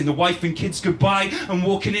away, kissing the wife and kids goodbye, and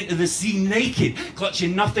walking into the sea naked,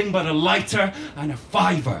 clutching nothing but a lighter and a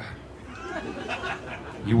 $5.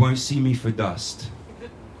 You won't see me for dust.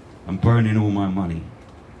 I'm burning all my money.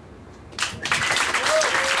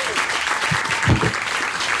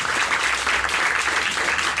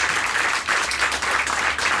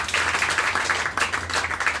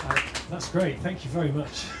 That's great. Thank you very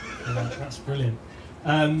much. That's brilliant.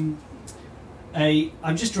 I'm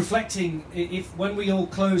just reflecting. If when we all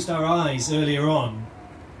closed our eyes earlier on,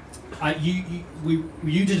 you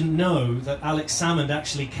didn't know that Alex Salmond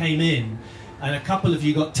actually came in, and a couple of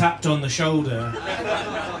you got tapped on the shoulder.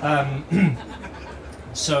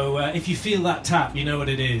 So if you feel that tap, you know what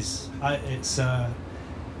it is. I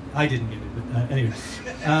didn't get it, but anyway.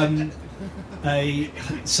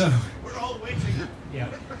 So We're all waiting. yeah.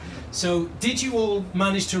 So did you all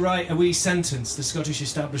manage to write a wee sentence? The Scottish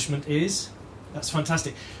establishment is. That's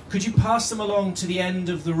fantastic. Could you pass them along to the end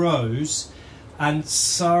of the rows? And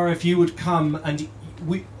Sarah, if you would come, and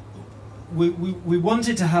we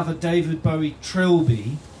wanted to have a David Bowie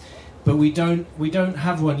trilby, but we don't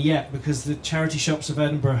have one yet because the charity shops of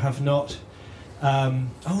Edinburgh have not.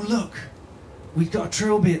 Oh look, we've got a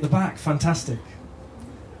trilby at the back. Fantastic.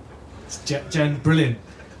 It's Jen, brilliant.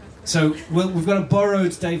 So we've got a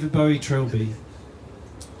borrowed David Bowie trilby,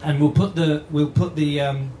 and we'll put the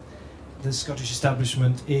Scottish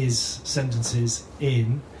establishment is sentences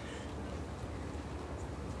in,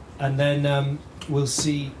 and then we'll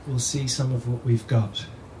see some of what we've got.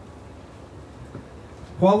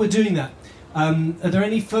 While we're doing that, are there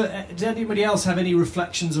any? Did anybody else have any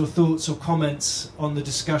reflections or thoughts or comments on the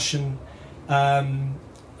discussion that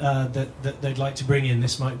they'd like to bring in?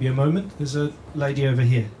 This might be a moment. There's a lady over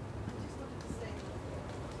here.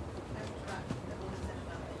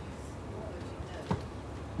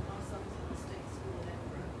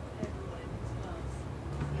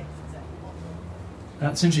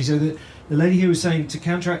 That's interesting. So the lady here was saying, to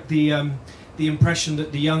counteract the impression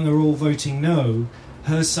that the young are all voting no,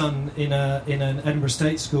 her son in an Edinburgh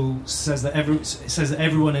State school says that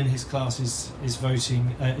everyone in his class is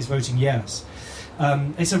voting yes.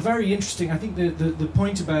 It's a very interesting. I think the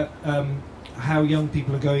point about how young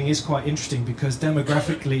people are going is quite interesting, because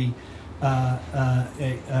demographically,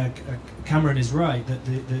 Cameron is right that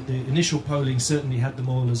the initial polling certainly had them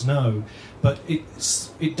all as no, but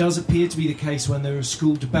it does appear to be the case when there are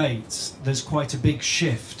school debates. There's quite a big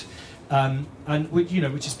shift. And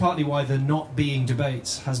which is partly why the not being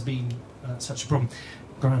debates has been such a problem.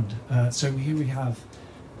 Grand. So here we have.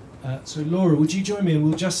 So Laura, would you join me, and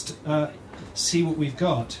we'll just see what we've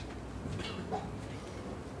got.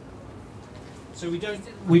 So we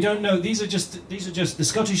don't know. These are just the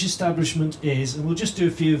Scottish establishment is, and we'll just do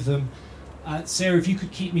a few of them. Sarah, if you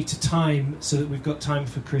could keep me to time so that we've got time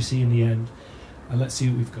for Chrissy in the end. Let's see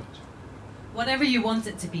what we've got. Whatever you want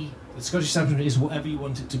it to be. The Scottish establishment is whatever you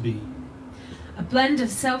want it to be. A blend of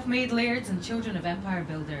self-made lairds and children of empire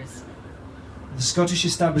builders. The Scottish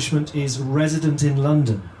establishment is resident in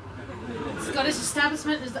London. The Scottish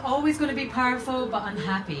establishment is always going to be powerful but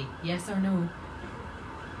unhappy. Yes or no?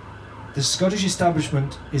 The Scottish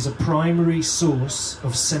establishment is a primary source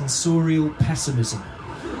of sensorial pessimism.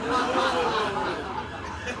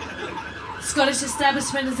 The Scottish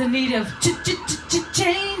establishment is in need of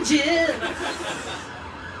changes.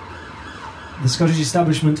 The Scottish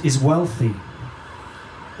establishment is wealthy.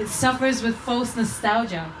 It suffers with false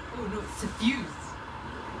nostalgia. Oh no, suffused.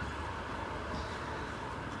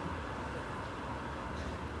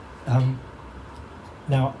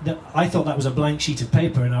 Now, I thought that was a blank sheet of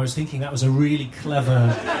paper, and I was thinking that was a really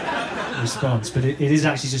clever response, but it is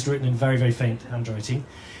actually just written in very, very faint handwriting,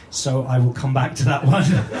 so I will come back to that one.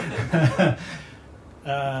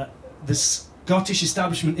 The Scottish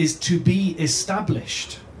establishment is to be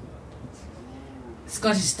established. The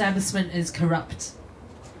Scottish establishment is corrupt.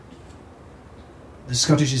 The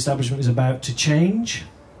Scottish establishment is about to change.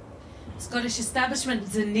 The Scottish establishment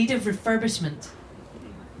is in need of refurbishment.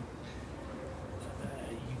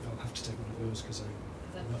 You'll have to take one of those because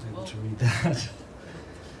I'm not able to read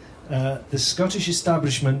that. The Scottish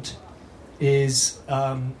establishment is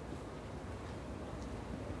a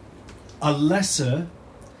lesser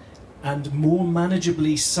and more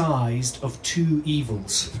manageably sized of two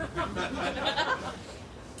evils.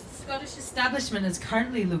 The Scottish establishment is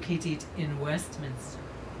currently located in Westminster.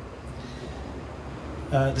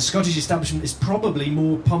 The Scottish establishment is probably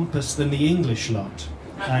more pompous than the English lot,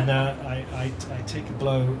 and I take a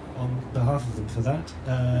blow on behalf of them for that.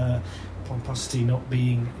 Pomposity not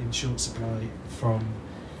being in short supply from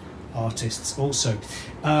artists also.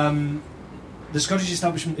 The Scottish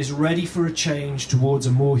establishment is ready for a change towards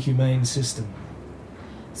a more humane system.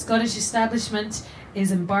 The Scottish establishment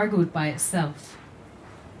is embargoed by itself.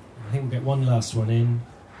 I think we'll get one last one in.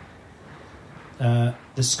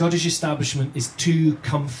 The Scottish establishment is too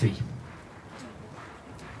comfy.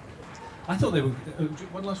 I thought they were...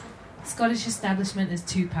 one last one? The Scottish establishment is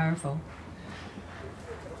too powerful.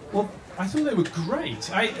 Well, I thought they were great.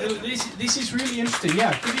 This is really interesting.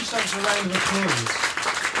 Yeah, give yourselves a round of applause.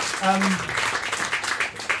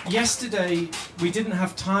 Yesterday, we didn't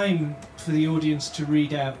have time for the audience to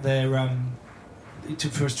read out their...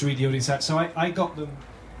 for us to read the audience out, so I got them...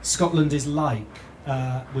 Scotland is like,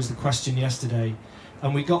 was the question yesterday,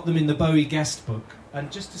 and we got them in the Bowie guest book.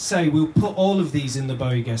 And just to say, we'll put all of these in the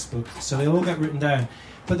Bowie guest book, so they all get written down.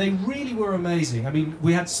 But they really were amazing. I mean,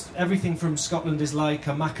 we had everything from Scotland is like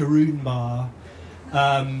a macaroon bar,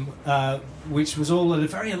 which was all a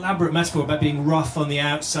very elaborate metaphor about being rough on the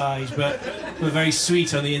outside, but very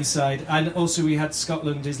sweet on the inside. And also we had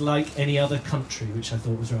Scotland is like any other country, which I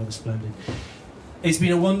thought was rather splendid. It's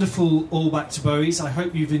been a wonderful All Back to Bowie's. I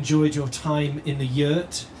hope you've enjoyed your time in the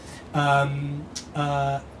yurt.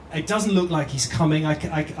 It doesn't look like he's coming. I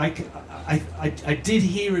did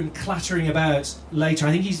hear him clattering about later.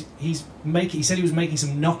 I think he said he was making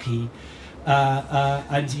some gnocchi,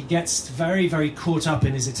 and he gets very, very caught up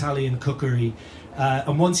in his Italian cookery.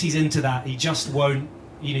 And once he's into that, he just won't.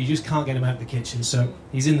 You just can't get him out of the kitchen. So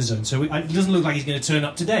he's in the zone. So it doesn't look like he's going to turn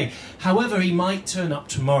up today. However, he might turn up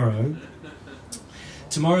tomorrow.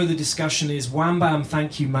 Tomorrow the discussion is Wham Bam,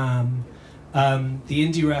 Thank You Ma'am, the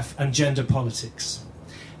Indie Ref and gender politics.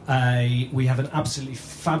 We have an absolutely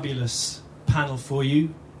fabulous panel for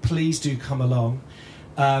you. Please do come along.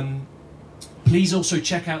 Please also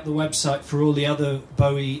check out the website for all the other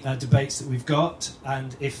Bowie debates that we've got,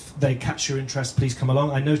 and if they catch your interest, please come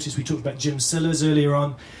along. I noticed we talked about Jim Sillars earlier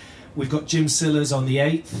on. We've got Jim Sillars on the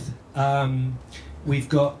 8th. We've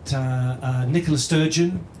got Nicola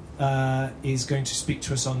Sturgeon is going to speak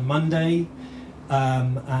to us on Monday,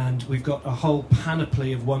 and we've got a whole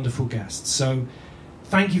panoply of wonderful guests. So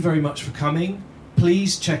thank you very much for coming.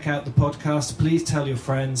 Please check out the podcast. Please tell your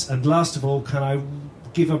friends. And last of all, can I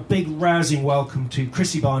give a big rousing welcome to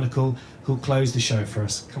Chrissy Barnacle, who'll close the show for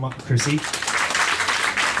us. Come up, Chrissy.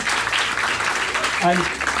 And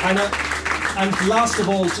last of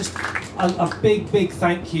all, just a big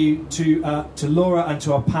thank you to Laura and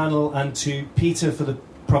to our panel and to Peter for the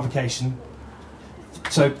provocation.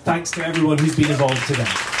 So thanks to everyone who's been involved today.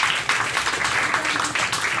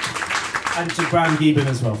 And to Bram Gieben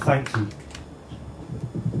as well. Thank you.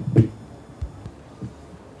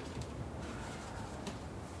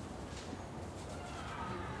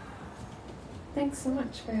 Thanks so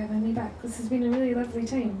much for having me back. This has been a really lovely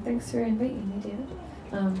time. Thanks for inviting me, David.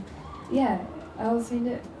 Yeah, I always find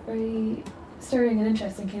it very stirring and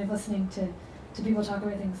interesting kind of listening to people talk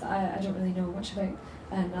about things that I don't really know much about.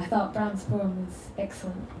 And I thought Bram's poem was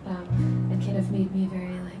excellent and kind of made me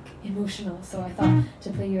very emotional. So I thought to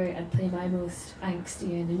play you out, I'd play my most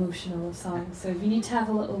angsty and emotional of songs. So if you need to have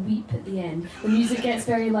a little weep at the end, the music gets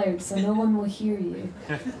very loud so no one will hear you.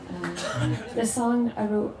 This song I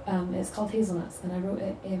wrote, it's called Hazelnuts, and I wrote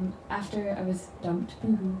it after I was dumped.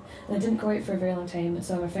 And I didn't go out for a very long time,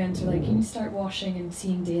 so my friends were like, you need to start washing and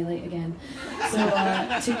seeing daylight again. So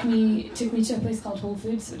took me to a place called Whole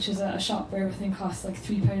Foods, which is a shop where everything costs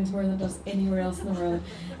 £3 more than it does anywhere else in the world.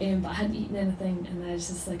 But I hadn't eaten anything, and I was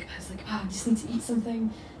just like, I just need to eat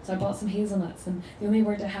something. So I bought some hazelnuts, and the only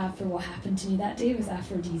word I have for what happened to me that day was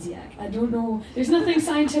aphrodisiac. I don't know, there's nothing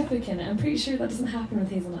scientific in it. I'm pretty sure that doesn't happen with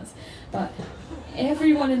hazelnuts. But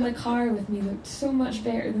everyone in the car with me looked so much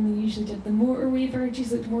better than they usually did. The motorway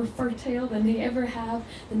verges looked more fertile than they ever have.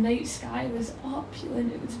 The night sky was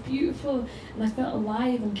opulent, it was beautiful, and I felt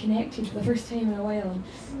alive and connected for the first time in a while.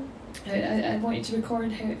 And I wanted to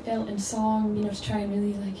record how it felt in song, to try and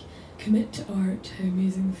really commit to art, how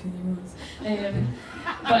amazing the feeling was.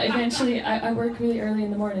 But eventually I work really early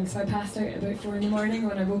in the morning, so I passed out about 4 in the morning.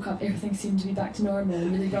 When I woke up, everything seemed to be back to normal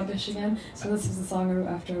and really rubbish again. So this was the song I wrote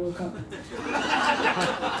after I woke up.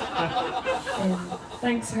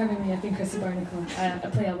 Thanks for having me. I've been Chrissy Barnacle. I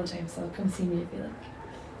play all the time, so come see me if you like.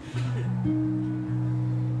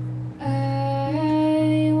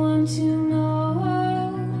 I want to know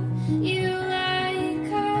you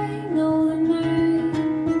like I know the night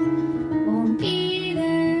won't be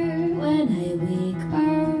there when I wake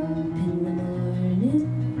up in the morning,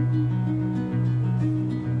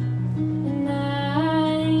 and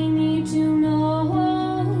I need to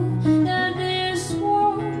know that this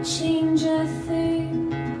won't change a thing,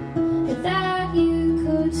 but that you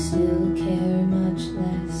could still care much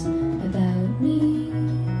less about me.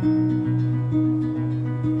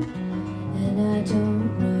 And I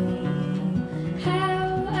don't know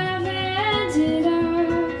how I've ended up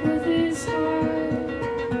with this heart.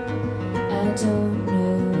 I don't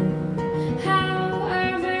know how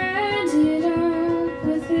I've ended up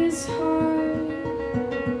with this heart.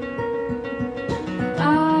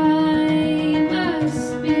 I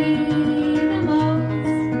must be the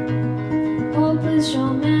most hopeless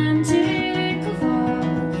romantic of all,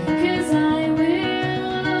 'cause I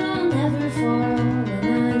will never fall,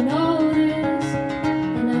 and I know this.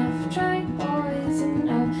 And I've tried boys and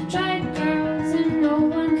I've tried girls, and no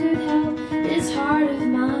one could help this heart of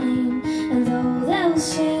mine. And though they'll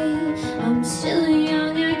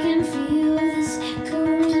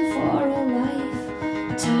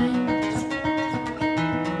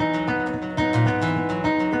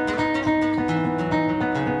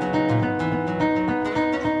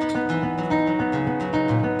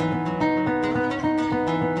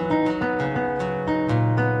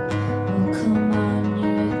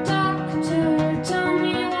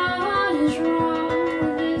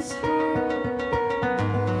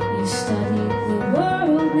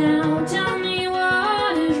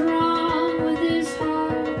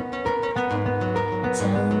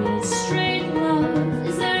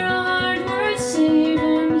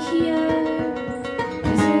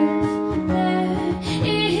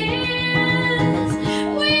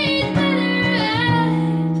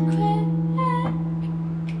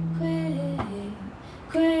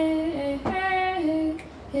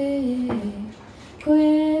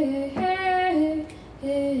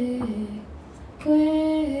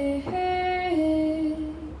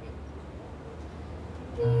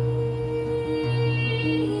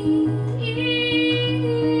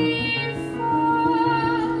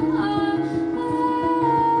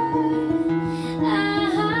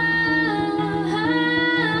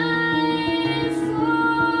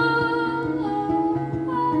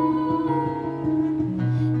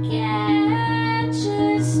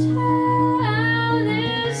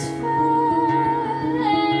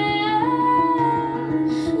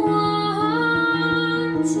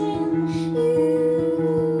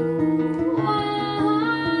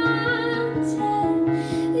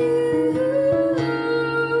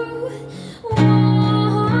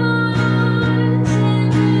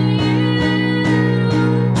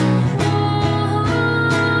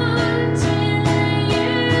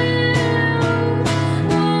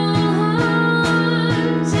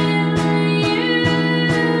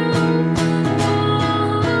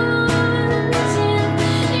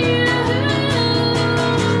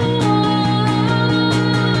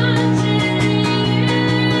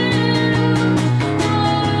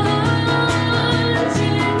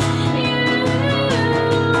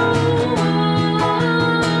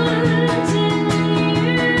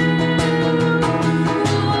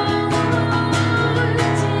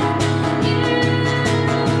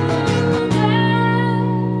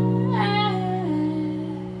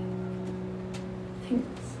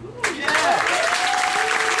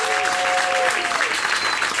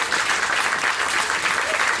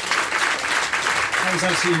That was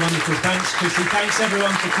absolutely wonderful. Thanks, Chrissy. Thanks,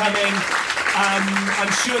 everyone, for coming.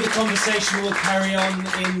 I'm sure the conversation will carry on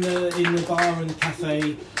in the bar and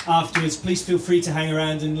cafe afterwards. Please feel free to hang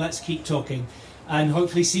around and let's keep talking. And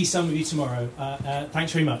hopefully see some of you tomorrow.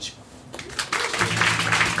 Thanks very much.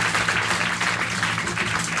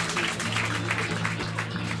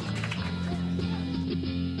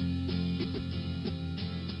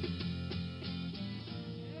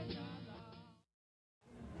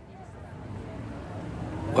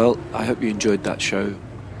 Well, I hope you enjoyed that show.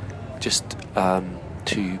 Just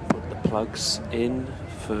to put the plugs in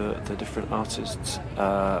for the different artists.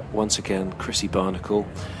 Once again, Chrissy Barnacle.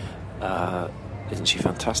 Isn't she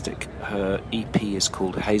fantastic? Her EP is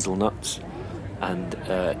called Hazelnuts, and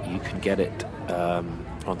you can get it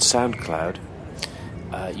on SoundCloud.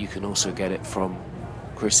 You can also get it from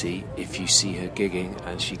Chrissy if you see her gigging,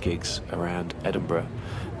 and she gigs around Edinburgh,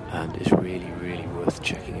 and it's really, really worth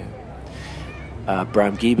checking out.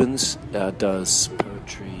 Bram Giebens does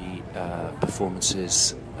poetry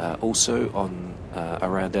performances also on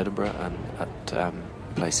around Edinburgh and at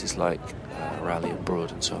places like Raleigh and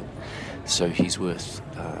Broad and so on. So he's worth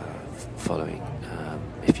following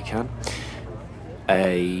if you can.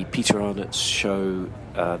 A Peter Arnott's show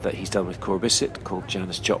that he's done with Corbisset called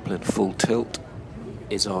Janis Joplin Full Tilt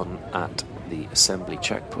is on at the Assembly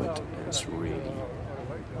Checkpoint. It's really,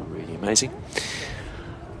 really amazing.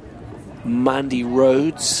 Mandy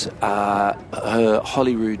Rhodes, her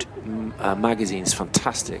Holyrood magazine is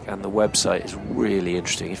fantastic, and the website is really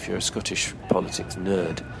interesting. If you're a Scottish politics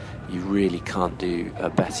nerd, you really can't do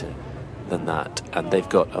better than that. And they've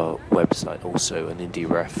got a website also, an indie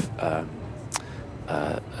ref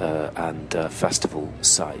and festival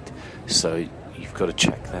site, so you've got to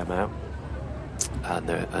check them out.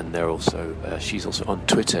 And they're also she's also on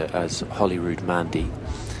Twitter as Holyrood Mandy.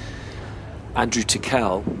 Andrew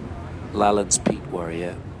Tickell, Lallands Peat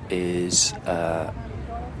Worrier, is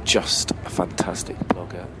just a fantastic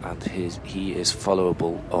blogger, and he is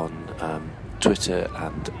followable on Twitter,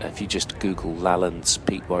 and if you just Google Lallands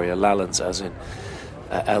Peat Worrier, Lallands as in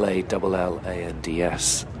Lallands,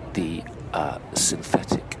 the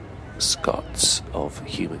synthetic Scots of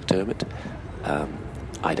Hugh McDermott.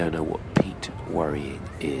 I don't know what peat worrying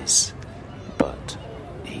is, but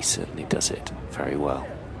he certainly does it very well.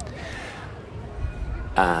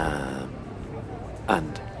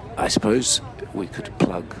 And I suppose we could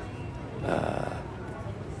plug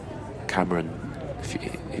Cameron.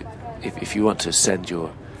 If you want to send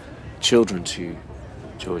your children to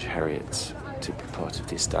George Heriot's to be part of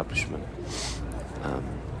the establishment,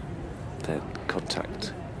 then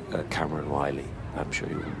contact Cameron Wyllie. I'm sure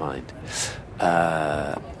you wouldn't mind.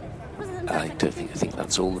 I think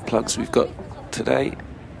that's all the plugs we've got today.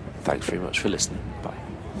 Thanks very much for listening. Bye.